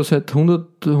eigentlich schon seit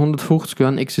 150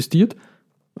 Jahren existiert,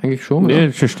 eigentlich schon, ja,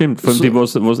 das stimmt. Von dem,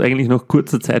 was eigentlich nach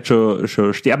kurzer Zeit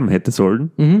schon sterben hätte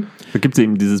sollen. Da gibt es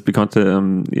eben dieses bekannte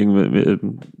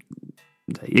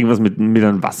irgendwas mit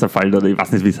einem Wasserfall oder ich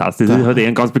weiß nicht, wie es heißt. Das hat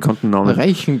einen ganz bekannten Namen.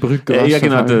 Reichenbrücke. Ja,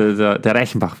 genau, der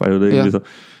Reichenbachfall oder irgendwie so.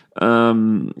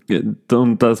 Und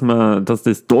dass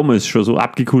das damals schon so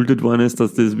abgekultet worden ist,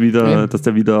 dass der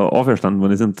wieder auferstanden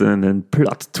worden ist und einen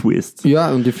Plot-Twist.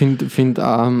 Ja, und ich finde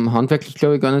handwerklich,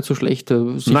 glaube ich, gar nicht so schlecht.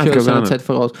 Sicher seiner Zeit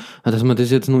voraus. Dass man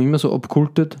das jetzt noch immer so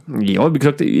abkultet. Ja, wie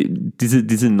gesagt,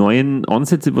 diese neuen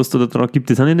Ansätze, was da dran gibt,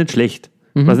 die sind ja nicht schlecht.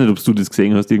 Ich weiß nicht, ob du das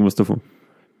gesehen hast, irgendwas davon.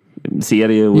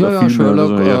 Serie oder Filme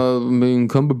Sherlock, oder so. Mit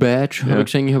Cumberbatch habe ich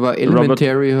gesehen, ich habe auch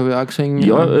Elementary habe ich auch gesehen.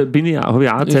 Ja, habe ich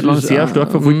auch eine Zeit lang sehr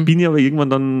stark verfolgt, bin ich aber irgendwann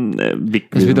dann weg.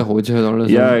 Es wiederholt sich halt alles.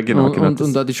 Ja, genau.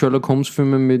 Und auch die Sherlock Holmes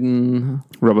Filme mit dem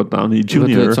Robert Downey Jr.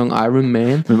 Ich würde sagen Iron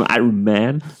Man. Mit dem Iron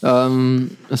Man.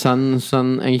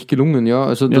 Sind eigentlich gelungen, ja.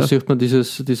 Also da sieht man,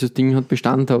 dieses Ding hat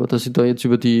Bestand, aber dass ich da jetzt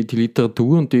über die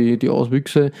Literatur und die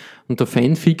Auswüchse und der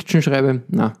Fanfiction schreibe,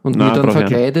 mich dann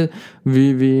verkleide,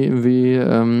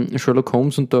 wie Sherlock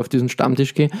Holmes und da auf diesen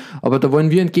Stammtisch gehe. Aber da wollen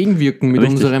wir entgegenwirken mit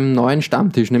unserem neuen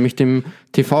Stammtisch, nämlich dem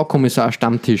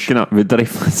TV-Kommissar-Stammtisch. Genau, wir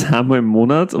treffen uns einmal im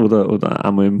Monat oder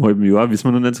einmal im halben Jahr, wissen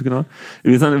wir noch nicht so genau.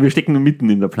 Wir stecken nur mitten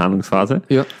in der Planungsphase.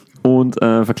 Ja. Und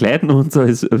verkleiden uns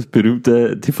als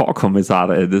berühmte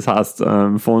TV-Kommissare. Das heißt,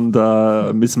 von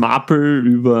der Miss Marple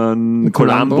über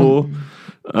Columbo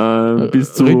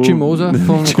bis zu Richie Moser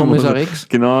von Kommissar Rex.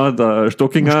 Genau, der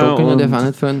Stockinger. Der war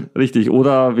nicht für einen. Richtig,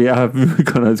 oder wer will,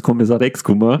 kann als Kommissar Rex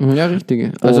kommen. Ja,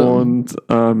 richtig. Also, und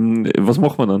was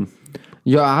macht man dann?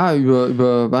 Ja,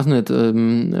 über was nicht,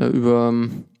 über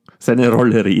seine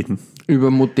Rolle reden.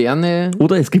 Über moderne...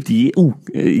 Oder es gibt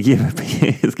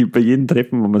es gibt bei jedem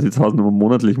Treffen, wenn man sich zu Hause nur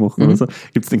monatlich machen oder so,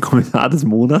 gibt es den Kommissar des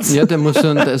Monats. Ja, der muss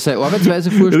seine Arbeitsweise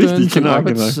vorstellen, richtig, seinen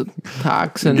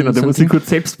Arbeitstag, der muss sich kurz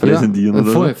selbst präsentieren.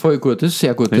 Ja, voll gut, das ist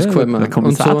sehr gut, das gefällt mir. Der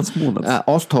Kommissar des Monats.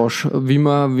 Austausch, wie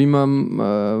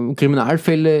man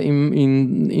Kriminalfälle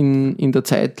in der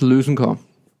Zeit lösen kann.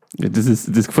 Ja, das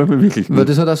gefällt mir wirklich gut. Weil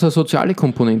das hat also eine soziale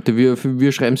Komponente.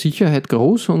 Wir schreiben Sicherheit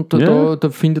groß und da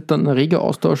findet dann ein reger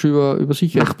Austausch über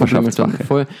Sicherheitsprobleme statt.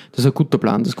 Voll, das ist ein guter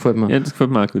Plan, das gefällt mir. Ja, das gefällt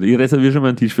mir auch gut. Ich reserviere schon mal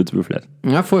einen Tisch für 12 Leute.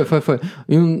 Ja, voll.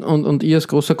 Und ich als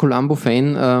großer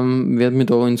Columbo-Fan werde mich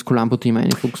da ins Columbo-Team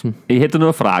einfuchsen. Ich hätte nur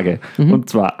eine Frage. Und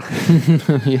zwar...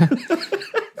 ja.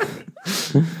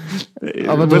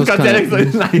 Aber du hast ganz ehrlich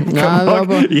sagen,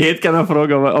 ich hätte keine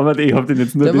Frage, aber ich habe den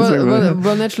jetzt nur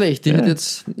war nicht schlecht. Ich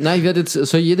werde jetzt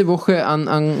so jede Woche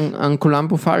an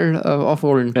Columbo-Fall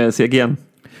aufrollen. Sehr gern.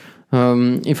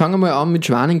 Ich fange mal an mit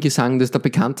Schwanengesang, das ist der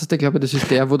bekannteste, glaube ich, das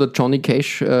ist der, wo der Johnny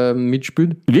Cash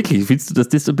mitspielt. Wirklich? Findest du, dass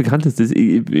das so bekannt ist?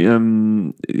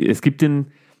 Es gibt den,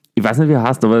 ich weiß nicht, wie er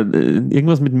heißt, aber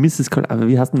irgendwas mit Mrs. aber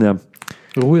wie heißt denn der?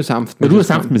 Ruhe sanft.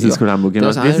 Mrs. Columbo, genau.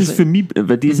 Das ist für mich,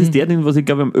 weil das ist der, den was ich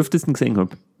glaube am öftesten gesehen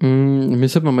habe. Mir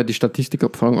sollte man mal die Statistik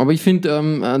abfragen. Aber ich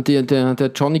finde,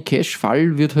 der Johnny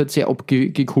Cash-Fall wird halt sehr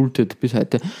abgekultet bis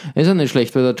heute. Ist ja nicht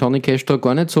schlecht, weil der Johnny Cash da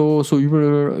gar nicht so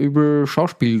übel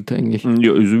schauspielt eigentlich.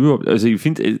 Ja, also ich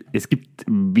finde, es gibt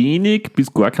wenig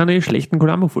bis gar keine schlechten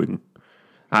Columbo-Folgen.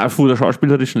 Auch von der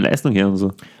schauspielerischen Leistung her und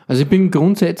so. Also ich bin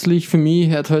grundsätzlich, für mich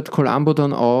hört halt Columbo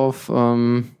dann auf,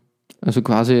 also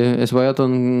quasi, es war ja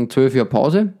dann 12 Jahre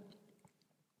Pause.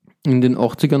 In den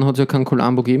 80ern hat es ja kein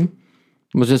Columbo gegeben.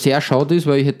 Was ja sehr schade ist,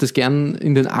 weil ich hätte das gern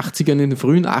in den 80ern, in den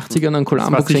frühen 80ern an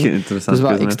Columbo gesehen. Das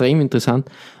war extrem interessant.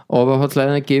 Aber hat es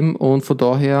leider nicht gegeben. Und von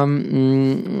daher, ab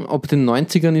den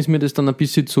 90ern ist mir das dann ein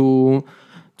bisschen zu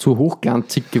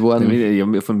hochglanzig geworden. Ja,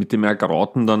 mit dem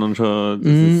Ergrauten dann und schon.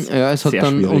 Ja, es hat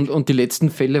dann, und die letzten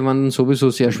Fälle waren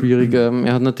sowieso sehr schwierig.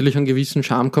 Er hat natürlich einen gewissen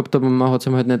Charme gehabt, aber man hat es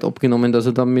ihm halt nicht abgenommen, dass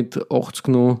er dann mit 80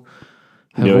 noch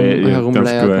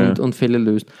herumleiert und Fälle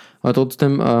löst. Aber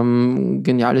trotzdem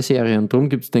geniale Serie und darum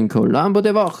gibt es den Columbo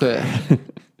der Woche.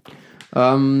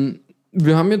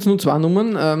 Wir haben jetzt nur 2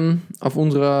 Nummern auf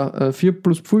unserer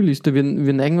 4+Pfui-Liste. Wir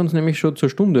neigen uns nämlich schon zur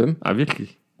Stunde. Ah,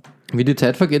 wirklich? Wie die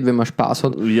Zeit vergeht, wenn man Spaß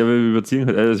hat. Ja, wir überziehen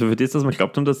halt. Also für das, dass wir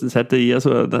geglaubt haben, dass das heute eher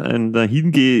so ein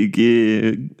dahin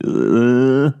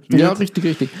ja, richtig.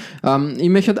 Ich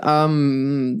möchte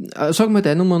sag mal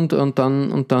deine Nummer und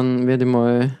dann werde ich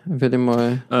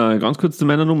mal ganz kurz zu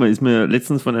meiner Nummer. Ist mir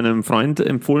letztens von einem Freund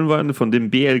empfohlen worden, von dem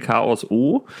BLK aus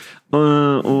O.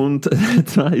 Und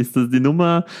zwar ist das die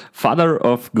Nummer Father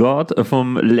of God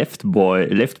vom Left Boy.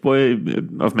 Left Boy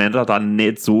auf meinem Radar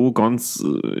nicht so ganz,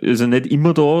 ist ja nicht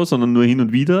immer da, sondern nur hin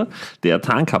und wieder. Der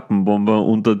Tarnkappenbomber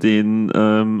unter den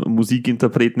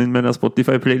Musikinterpreten in meiner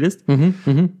Spotify-Playlist.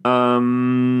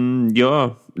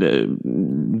 Ja,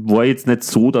 war jetzt nicht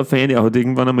so der Fan. Er hat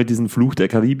irgendwann einmal diesen Fluch der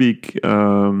Karibik,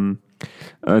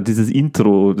 dieses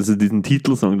Intro, das ist diesen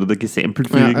Titelsong oder gesampelt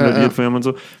für irgendein Lied von ihm und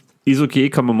so. Ist okay,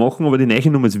 kann man machen, aber die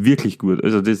neue Nummer ist wirklich gut.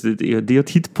 Also die hat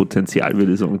Hitpotenzial,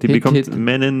 würde ich sagen. Die bekommt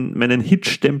meinen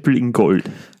Hitstempel in Gold.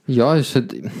 Ja, ist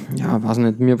halt, ja, weiß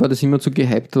nicht, mir war das immer zu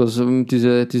gehypt, was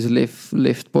diese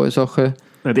Left-Boy-Sache.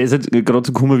 Ja, der ist halt gerade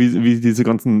so gekommen, wie diese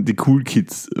ganzen, die Cool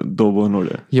Kids da waren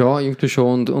alle. Ja, irgendwie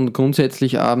schon. Und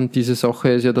grundsätzlich diese Sache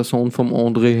ist ja der Sohn vom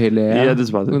André Heller. Ja,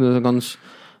 das war das.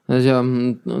 Das ist ja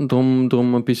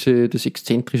drum ein bisschen das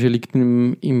Exzentrische liegt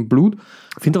im Blut.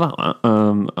 Ich finde aber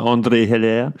André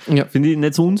Heller, finde ich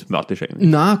nicht so unsympathisch eigentlich.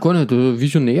 Nein, gar nicht.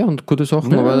 Visionär und gute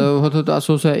Sachen, aber er hat halt auch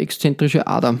so seine exzentrische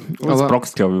Ader. Das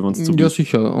brauchst du, glaube ich, wenn es so ja,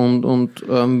 sicher. Und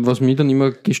was mich dann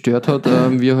immer gestört hat,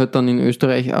 wie er halt dann in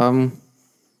Österreich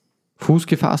Fuß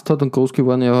gefasst hat und groß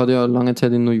geworden. Er hat ja lange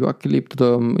Zeit in New York gelebt.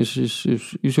 Da ist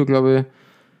ja, glaube ich,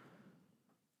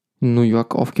 in New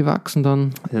York aufgewachsen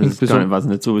dann. Ja, das gar nicht, weiß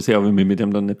nicht so sehr, aber ich mich mit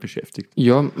ihm dann nicht beschäftigt.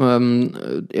 Ja,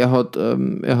 er hat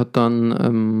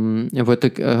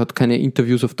keine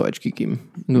Interviews auf Deutsch gegeben.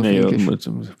 Nur auf Englisch.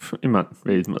 Ich meine,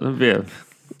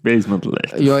 wer ist man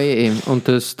leicht? Ja, und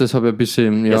das habe ich ein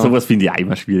bisschen, ja. Sowas finde ich auch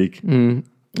immer schwierig.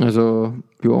 Also,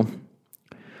 ja.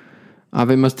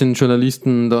 Aber wenn man es den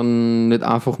Journalisten dann nicht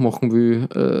einfach machen will,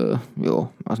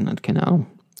 weiß nicht, keine Ahnung.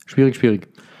 Schwierig.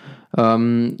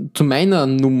 Zu meiner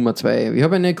Nummer 2. Ich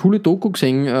habe eine coole Doku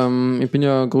gesehen. Ich bin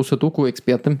ja ein großer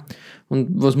Doku-Experte und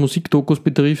was Musikdokus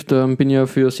betrifft, bin ich ja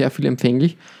für sehr viel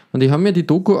empfänglich. Und ich habe mir die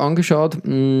Doku angeschaut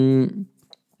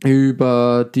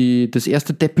über das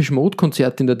erste Depeche Mode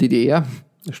Konzert in der DDR.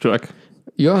 Stark.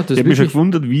 Ja, das ich habe mich schon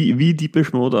gewundert, wie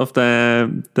Depeche Mode auf der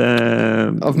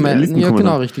Listen ja,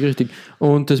 genau, richtig.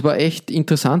 Und das war echt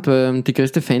interessant, weil die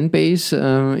größte Fanbase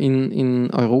in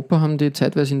Europa haben die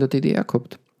zeitweise in der DDR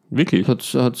gehabt. Wirklich? Hat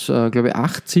es, glaube ich,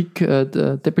 80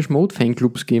 Depeche Mode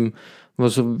Fanclubs gegeben,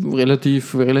 was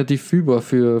relativ viel war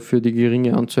für die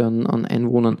geringe Anzahl an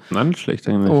Einwohnern. Nein, nicht schlecht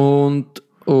eigentlich. Und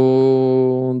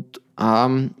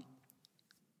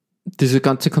dieses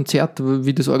ganze Konzert,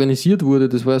 wie das organisiert wurde,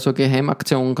 das war ja so eine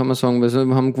Geheimaktion, kann man sagen, weil sie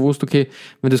haben gewusst, okay,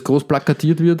 wenn das groß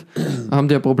plakatiert wird, haben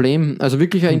die ein Problem. Also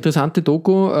wirklich eine interessante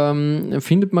Doku,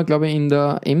 findet man, glaube ich, in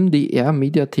der MDR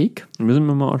Mediathek. Müssen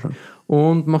wir mal anschauen.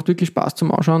 Und macht wirklich Spaß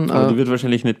zum Anschauen. Aber die wird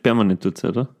wahrscheinlich nicht permanent dort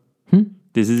sein, oder?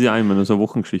 Das ist ja auch immer nur so eine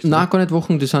Wochengeschichte. Nein, gar nicht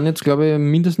Wochen, die sind jetzt, glaube ich,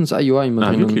 mindestens ein Jahr immer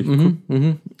drin. Wirklich?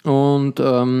 Cool. Und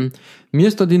mir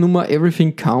ist da die Nummer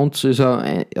Everything Counts, ist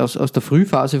aus der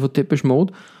Frühphase von Depeche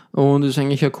Mode und ist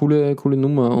eigentlich eine coole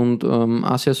Nummer und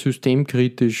auch sehr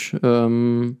systemkritisch. Drum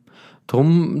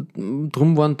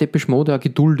waren Depeche Mode auch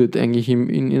geduldet eigentlich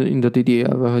in der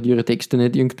DDR, weil halt ihre Texte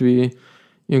nicht irgendwie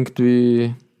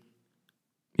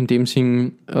in dem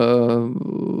Sinn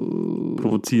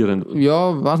provozierend.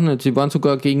 Ja, weiß nicht, sie waren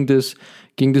sogar gegen das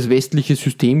westliche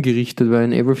System gerichtet, weil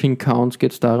in Everything Counts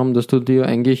geht es darum, dass du dir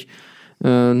eigentlich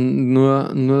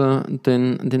nur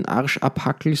den Arsch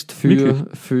abhackelst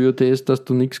für das, dass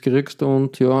du nichts kriegst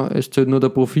und ja, es zählt nur der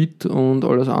Profit und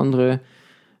alles andere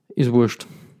ist wurscht.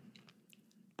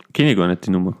 Kenne ich gar nicht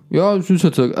die Nummer. Ja, es ist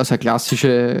halt so eine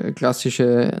klassische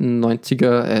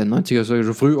 90er, sage ich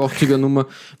schon, früh 80er Nummer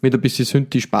mit ein bisschen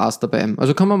Synthi-Spaß dabei.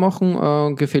 Also kann man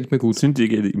machen, gefällt mir gut. Synthi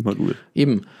geht immer gut.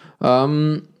 Eben.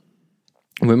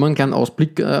 Wollen wir einen kleinen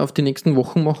Ausblick auf die nächsten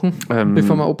Wochen machen,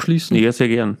 bevor wir abschließen? Ja, sehr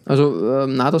gern. Also,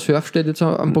 der Surf steht jetzt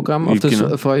am Programm, auf das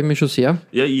freue ich mich schon sehr.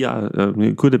 Ja,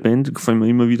 eine gute Band, gefallen mir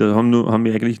immer wieder, haben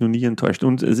wir eigentlich noch nie enttäuscht.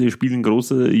 Und sie spielen eine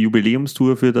große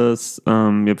Jubiläumstour für das, ich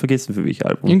habe vergessen, für welches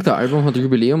Album. Irgendein Album hat ein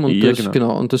Jubiläum und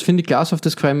und das finde ich klasse, auf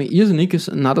das freue ich mich irrsinnig.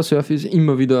 Nada Surf ist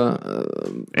immer wieder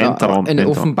eine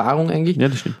Offenbarung eigentlich. Ja,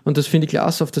 das stimmt. Und das finde ich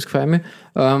klasse, auf das freue ich mich.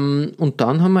 Und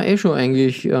dann haben wir schon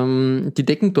eigentlich die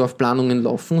Deckendorf-Planungen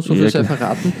laufen, so viel sei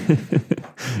verraten.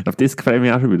 Auf das freue ich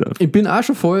mich auch schon wieder. Ich bin auch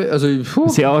schon voll, also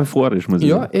sehr euphorisch, muss ich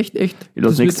sagen. Ja, echt. Ich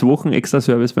lasse nächste Woche extra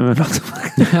Service bei mir machen.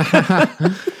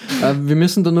 Wir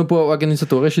müssen da noch ein paar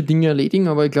organisatorische Dinge erledigen,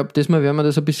 aber ich glaube, diesmal werden wir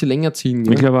das ein bisschen länger ziehen.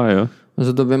 Ich glaube auch, ja.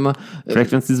 Also da wenn wir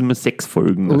vielleicht werden es diesmal 6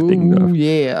 Folgen nachdenken.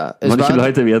 Yeah. Manche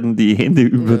Leute werden die Hände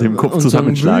über dem Kopf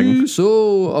zusammenschlagen.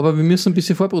 So, aber wir müssen ein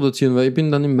bisschen vorproduzieren, weil ich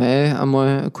bin dann im Mai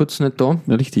einmal kurz nicht da.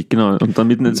 Ja, richtig, genau. Und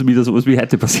damit nicht so wieder sowas wie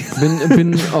heute passiert. Ich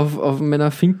bin auf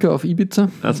meiner Finca auf Ibiza.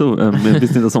 Achso, wir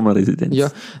bist in der Sommerresidenz. Ja,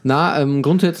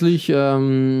 grundsätzlich wir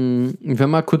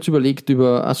haben mal kurz überlegt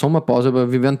über eine Sommerpause,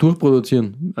 aber wir werden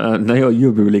durchproduzieren. Naja, ich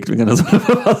habe überlegt, wegen einer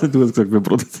Sommerpause. Du hast gesagt, wir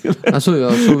produzieren. Achso, ja,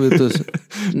 so wird das.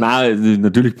 Nein,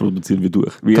 natürlich produzieren wir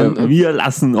durch. Wir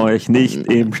lassen euch nicht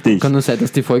im Stich. Kann nur sein,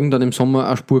 dass die Folgen dann im Sommer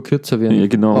eine Spur kürzer werden. Ja,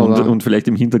 genau. Und vielleicht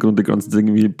im Hintergrund die ganze Zeit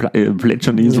irgendwie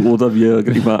plätschern ist oder wir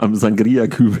immer am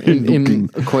Sangria-Kübel im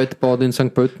Kaltbad in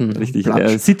St. Pölten. Richtig,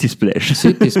 City Splash.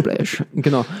 City Splash,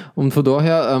 genau. Und von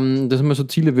daher, das sind mal so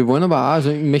Ziele. Wir wollen aber auch, also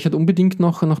ich möchte unbedingt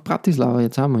nach Bratislava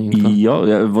jetzt auch mal irgendwann.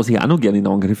 Ja, was ich auch noch gerne in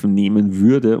Angriff nehmen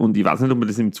würde, und ich weiß nicht, ob wir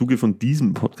das im Zuge von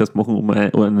diesem Podcast machen, um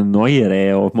eine neue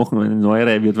Reihe aufmachen. Eine neue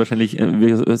Reihe wird wahrscheinlich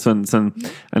so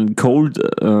ein Cold,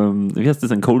 wie heißt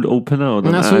das, ein Cold Opener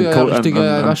oder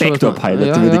ein Backdoor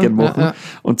Pilot, würde ich gerne machen. Ja.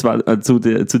 Und zwar zu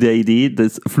der Idee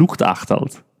des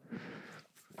Fluchtachterls.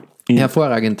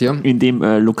 Hervorragend, ja. In dem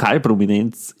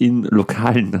Lokalprominenz in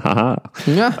lokalen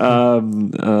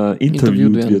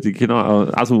interviewt wird. Genau,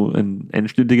 also ein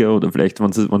einstündiger oder vielleicht,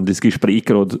 wenn das Gespräch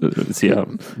gerade sehr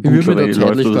gut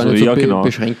läuft oder so.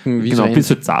 Beschränken, wie es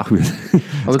bis es zart wird.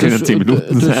 Aber das können 10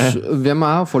 Minuten sein. Das werden wir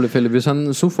auch auf alle Fälle. Wir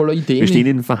sind so voller Ideen. Wir stehen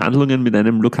in Verhandlungen mit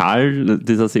einem Lokal,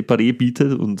 das ein Separé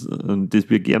bietet und das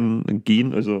wir gern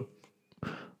gehen, also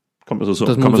kann man so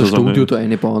sagen. Dass wir unser Studio da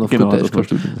einbauen auf gut Deutsch.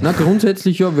 Na,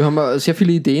 grundsätzlich ja, wir haben sehr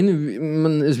viele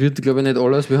Ideen. Es wird, glaube ich, nicht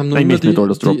alles. Wir haben nur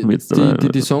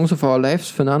die Songs of Our Lives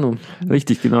für Nano.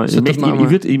 Richtig, genau. Ich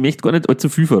möchte gar nicht allzu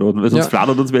viel verraten, weil sonst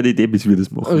flattert uns wer die Idee, bis wir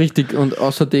das machen. Richtig, und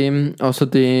außerdem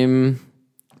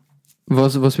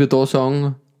was wir da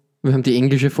sagen, wir haben die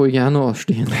englische Folge auch noch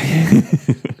ausstehen.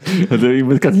 Also ich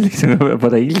muss ganz ehrlich sagen, bei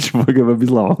der englischen Folge habe ich ein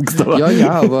bisschen Angst. Aber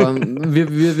aber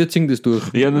wir ziehen das durch.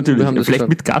 Ja, natürlich. Vielleicht gesagt.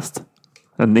 Mit Gast.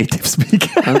 Ein Native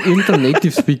Speaker. Irgendein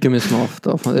Native Speaker müssen wir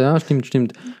auftauchen. Ja,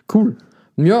 stimmt. Cool.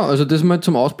 Ja, also das mal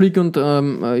zum Ausblick und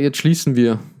jetzt schließen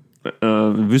wir.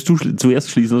 Willst du zuerst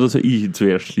schließen oder soll ich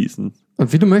zuerst schließen?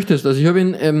 Wie du möchtest. Also ich habe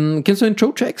ihn, kennst du den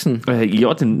Joe Jackson?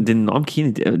 Ja, den Namen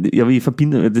kenne ich. Ja, ich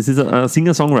verbinde, das ist ein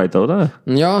Singer-Songwriter, oder?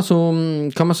 Ja, so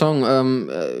kann man sagen.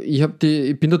 Ich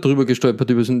bin da drüber gestolpert,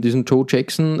 über diesen Joe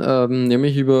Jackson,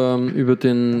 nämlich über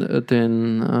den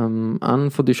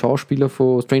einen von den Schauspielern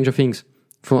von Stranger Things.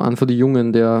 Von den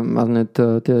Jungen, der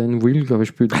in Will, glaube ich,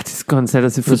 spielt. Ach, das kann sein,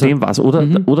 dass ich von dem war.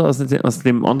 Oder aus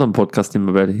dem anderen Podcast, den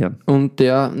wir beide hören. Und ich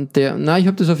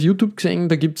habe das auf YouTube gesehen,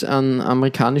 da gibt es einen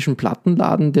amerikanischen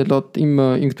Plattenladen, der lädt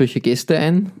immer irgendwelche Gäste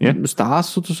ein,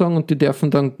 Stars sozusagen, und die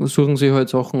suchen sich halt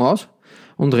Sachen aus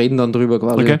und reden dann drüber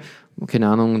quasi. Okay. Keine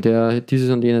Ahnung, der dieses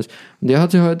und jenes. Und er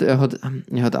hat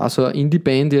auch so eine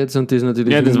Indie-Band jetzt und die ist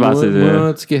natürlich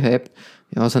gehypt.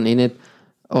 Ja, sind nicht.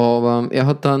 Aber er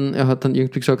hat dann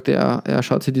irgendwie gesagt, er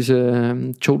schaut sich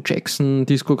diese Joe Jackson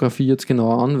Diskografie jetzt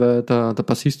genauer an, weil der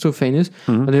Bassist so Fan ist.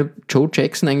 Und ich habe Joe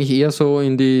Jackson eigentlich eher so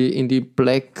in die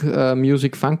Black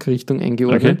Music Funk Richtung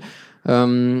eingeordnet.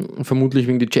 Okay. Vermutlich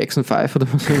wegen die Jackson 5 oder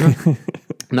was auch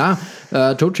immer.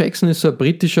 Joe Jackson ist ein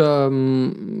britischer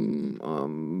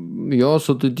ja,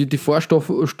 so die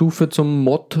Vorstufe zum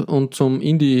Mod und zum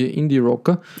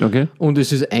Indie-Rocker. Okay. Und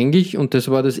es ist eigentlich, und das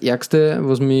war das Ärgste,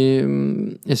 was mich,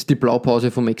 es ist die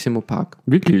Blaupause von Maximo Park.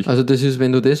 Wirklich? Also das ist,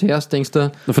 wenn du das hörst, denkst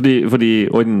du... Von die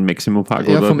alten Maximo Park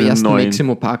Ja, oder vom den ersten neuen?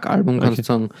 Maximo Park Album, kannst du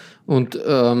sagen. Und so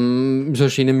eine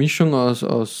schöne Mischung aus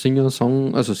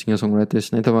Singer-Songwriter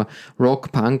ist nicht, aber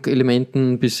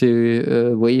Rock-Punk-Elementen, ein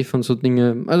bisschen Wave und so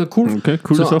Dinge. Also cool. Okay,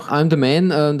 coole so, Sache. I'm the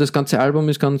Man, das ganze Album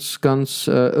ist ganz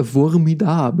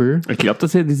formidabel. Ich glaube,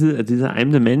 dass ja diese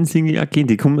I'm the Man Single auch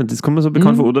kennt. Das kommt mir so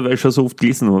bekannt vor, oder weil ich schon so oft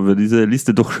gelesen habe, weil diese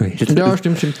Liste doch schon hält. Ja,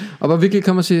 stimmt. Aber wirklich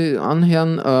kann man sie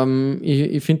anhören.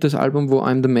 Ich finde das Album, wo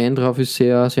I'm the Man drauf ist,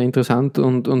 sehr, sehr interessant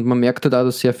und man merkt halt auch,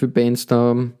 dass sehr viele Bands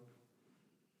da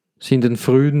sie in den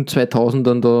frühen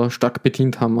 2000ern da stark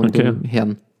bedient haben an den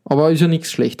Herren. Aber ist ja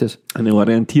nichts Schlechtes. Eine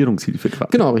Orientierungshilfe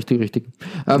quasi. Genau, richtig.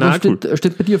 Was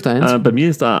steht bei dir auf der 1? Bei mir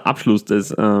ist der Abschluss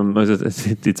also das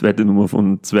ist die zweite Nummer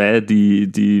von 2,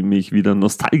 die mich wieder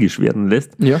nostalgisch werden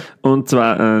lässt. Ja. Und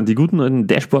zwar die guten alten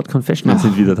Dashboard Confessionals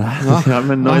sind wieder da. Sie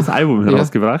haben ein neues Album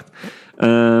herausgebracht.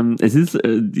 Es ist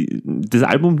das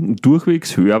Album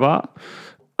durchwegs hörbar.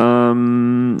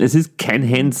 Es ist kein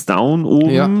Hands Down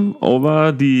oben,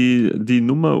 aber die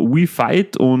Nummer We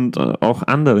Fight und auch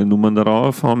andere Nummern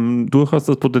darauf haben durchaus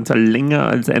das Potenzial, länger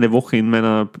als eine Woche in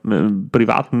meiner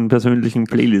privaten, persönlichen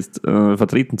Playlist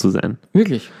vertreten zu sein.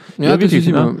 Wirklich? Ja, das wirklich, ist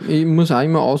immer. Ich muss auch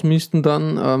immer ausmisten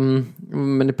dann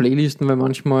meine Playlisten, weil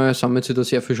manchmal sammelt sich da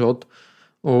sehr viel Schrott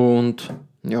und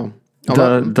ja.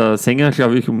 Der Sänger,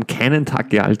 glaube ich, um keinen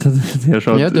Tag gealtert. Der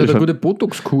hat eine gute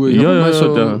Botox-Kur.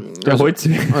 Der holt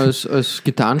sich. Als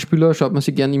Gitarrenspieler schaut man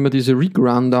sich gerne immer diese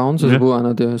Rig-Rundowns, also wo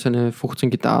einer der seine 15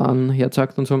 Gitarren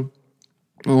herzeigt und so.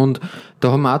 Und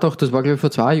da haben wir auch gedacht, das war glaube ich vor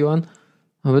 2 Jahren,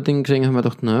 habe ich den gesehen, haben wir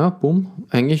gedacht, naja, bumm,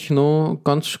 eigentlich noch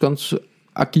ganz, ganz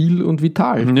agil und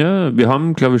vital. Ja, wir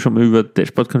haben, glaube ich, schon mal über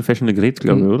Dashboard Confessional geredet,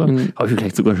 glaube ich, oder? Habe ich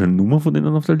vielleicht sogar schon eine Nummer von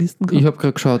denen auf der Liste gehabt? Ich habe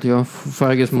gerade geschaut, ja,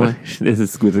 voriges Mal. Das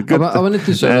ist gut. Aber nicht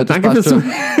das danke fürs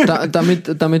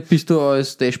damit bist du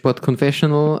als Dashboard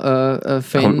Confessional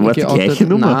Fan geoutet. Die gleiche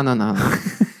Nummer? Nein.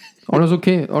 Alles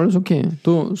okay.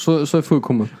 Du, soll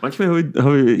vollkommen. Manchmal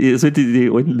sollte ich die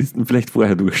alten Listen vielleicht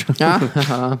vorher durchschauen.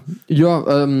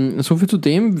 Ja, so viel zu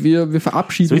dem. Wir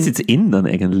verabschieden. Soll ich es jetzt ändern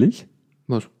eigentlich?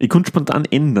 Was? Ich konnte spontan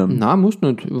ändern. Nein, musst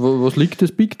nicht. Was liegt,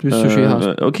 das biegt, wie es so schön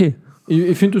heißt. Okay.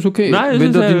 Ich finde das okay. Nein,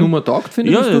 wenn da die Nummer taugt,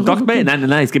 finde ich das taugt okay.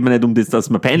 Nein, es geht mir nicht um das, dass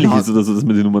man peinlich ist oder so, dass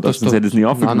man die Nummer taugt, sonst hätte es nicht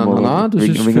aufgenommen. Nein, das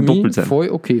ist für mich voll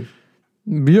okay.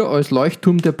 Wir als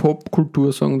Leuchtturm der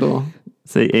Popkultur sagen da,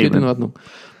 geht in Ordnung.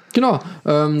 Genau,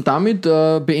 damit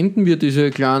beenden wir diesen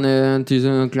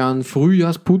kleinen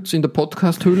Frühjahrsputz in der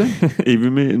Podcast-Höhle. Ich will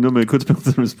mich nur mal kurz bei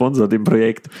unserem Sponsor, dem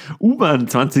Projekt U-Bahn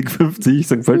 2050,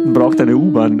 St. Pölten braucht eine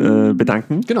U-Bahn,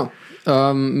 bedanken. Genau,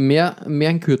 mehr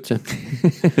in Kürze.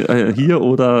 Hier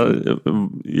oder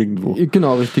irgendwo.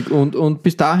 Genau, richtig. Und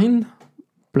bis dahin...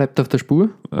 Bleibt auf der Spur.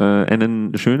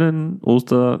 Einen schönen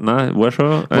war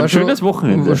schon ein schönes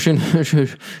Wochenende.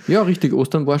 Ja, richtig,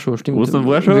 Ostern war schon, stimmt. Ostern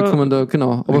war schon. Wir kommen da,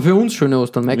 genau. Aber für uns schöne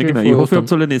Ostern. Michael, genau. Ich hoffe, ihr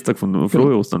habt alle Nächster gefunden.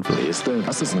 Frohe Ostern.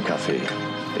 Das ist ein Kaffee.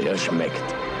 Der schmeckt.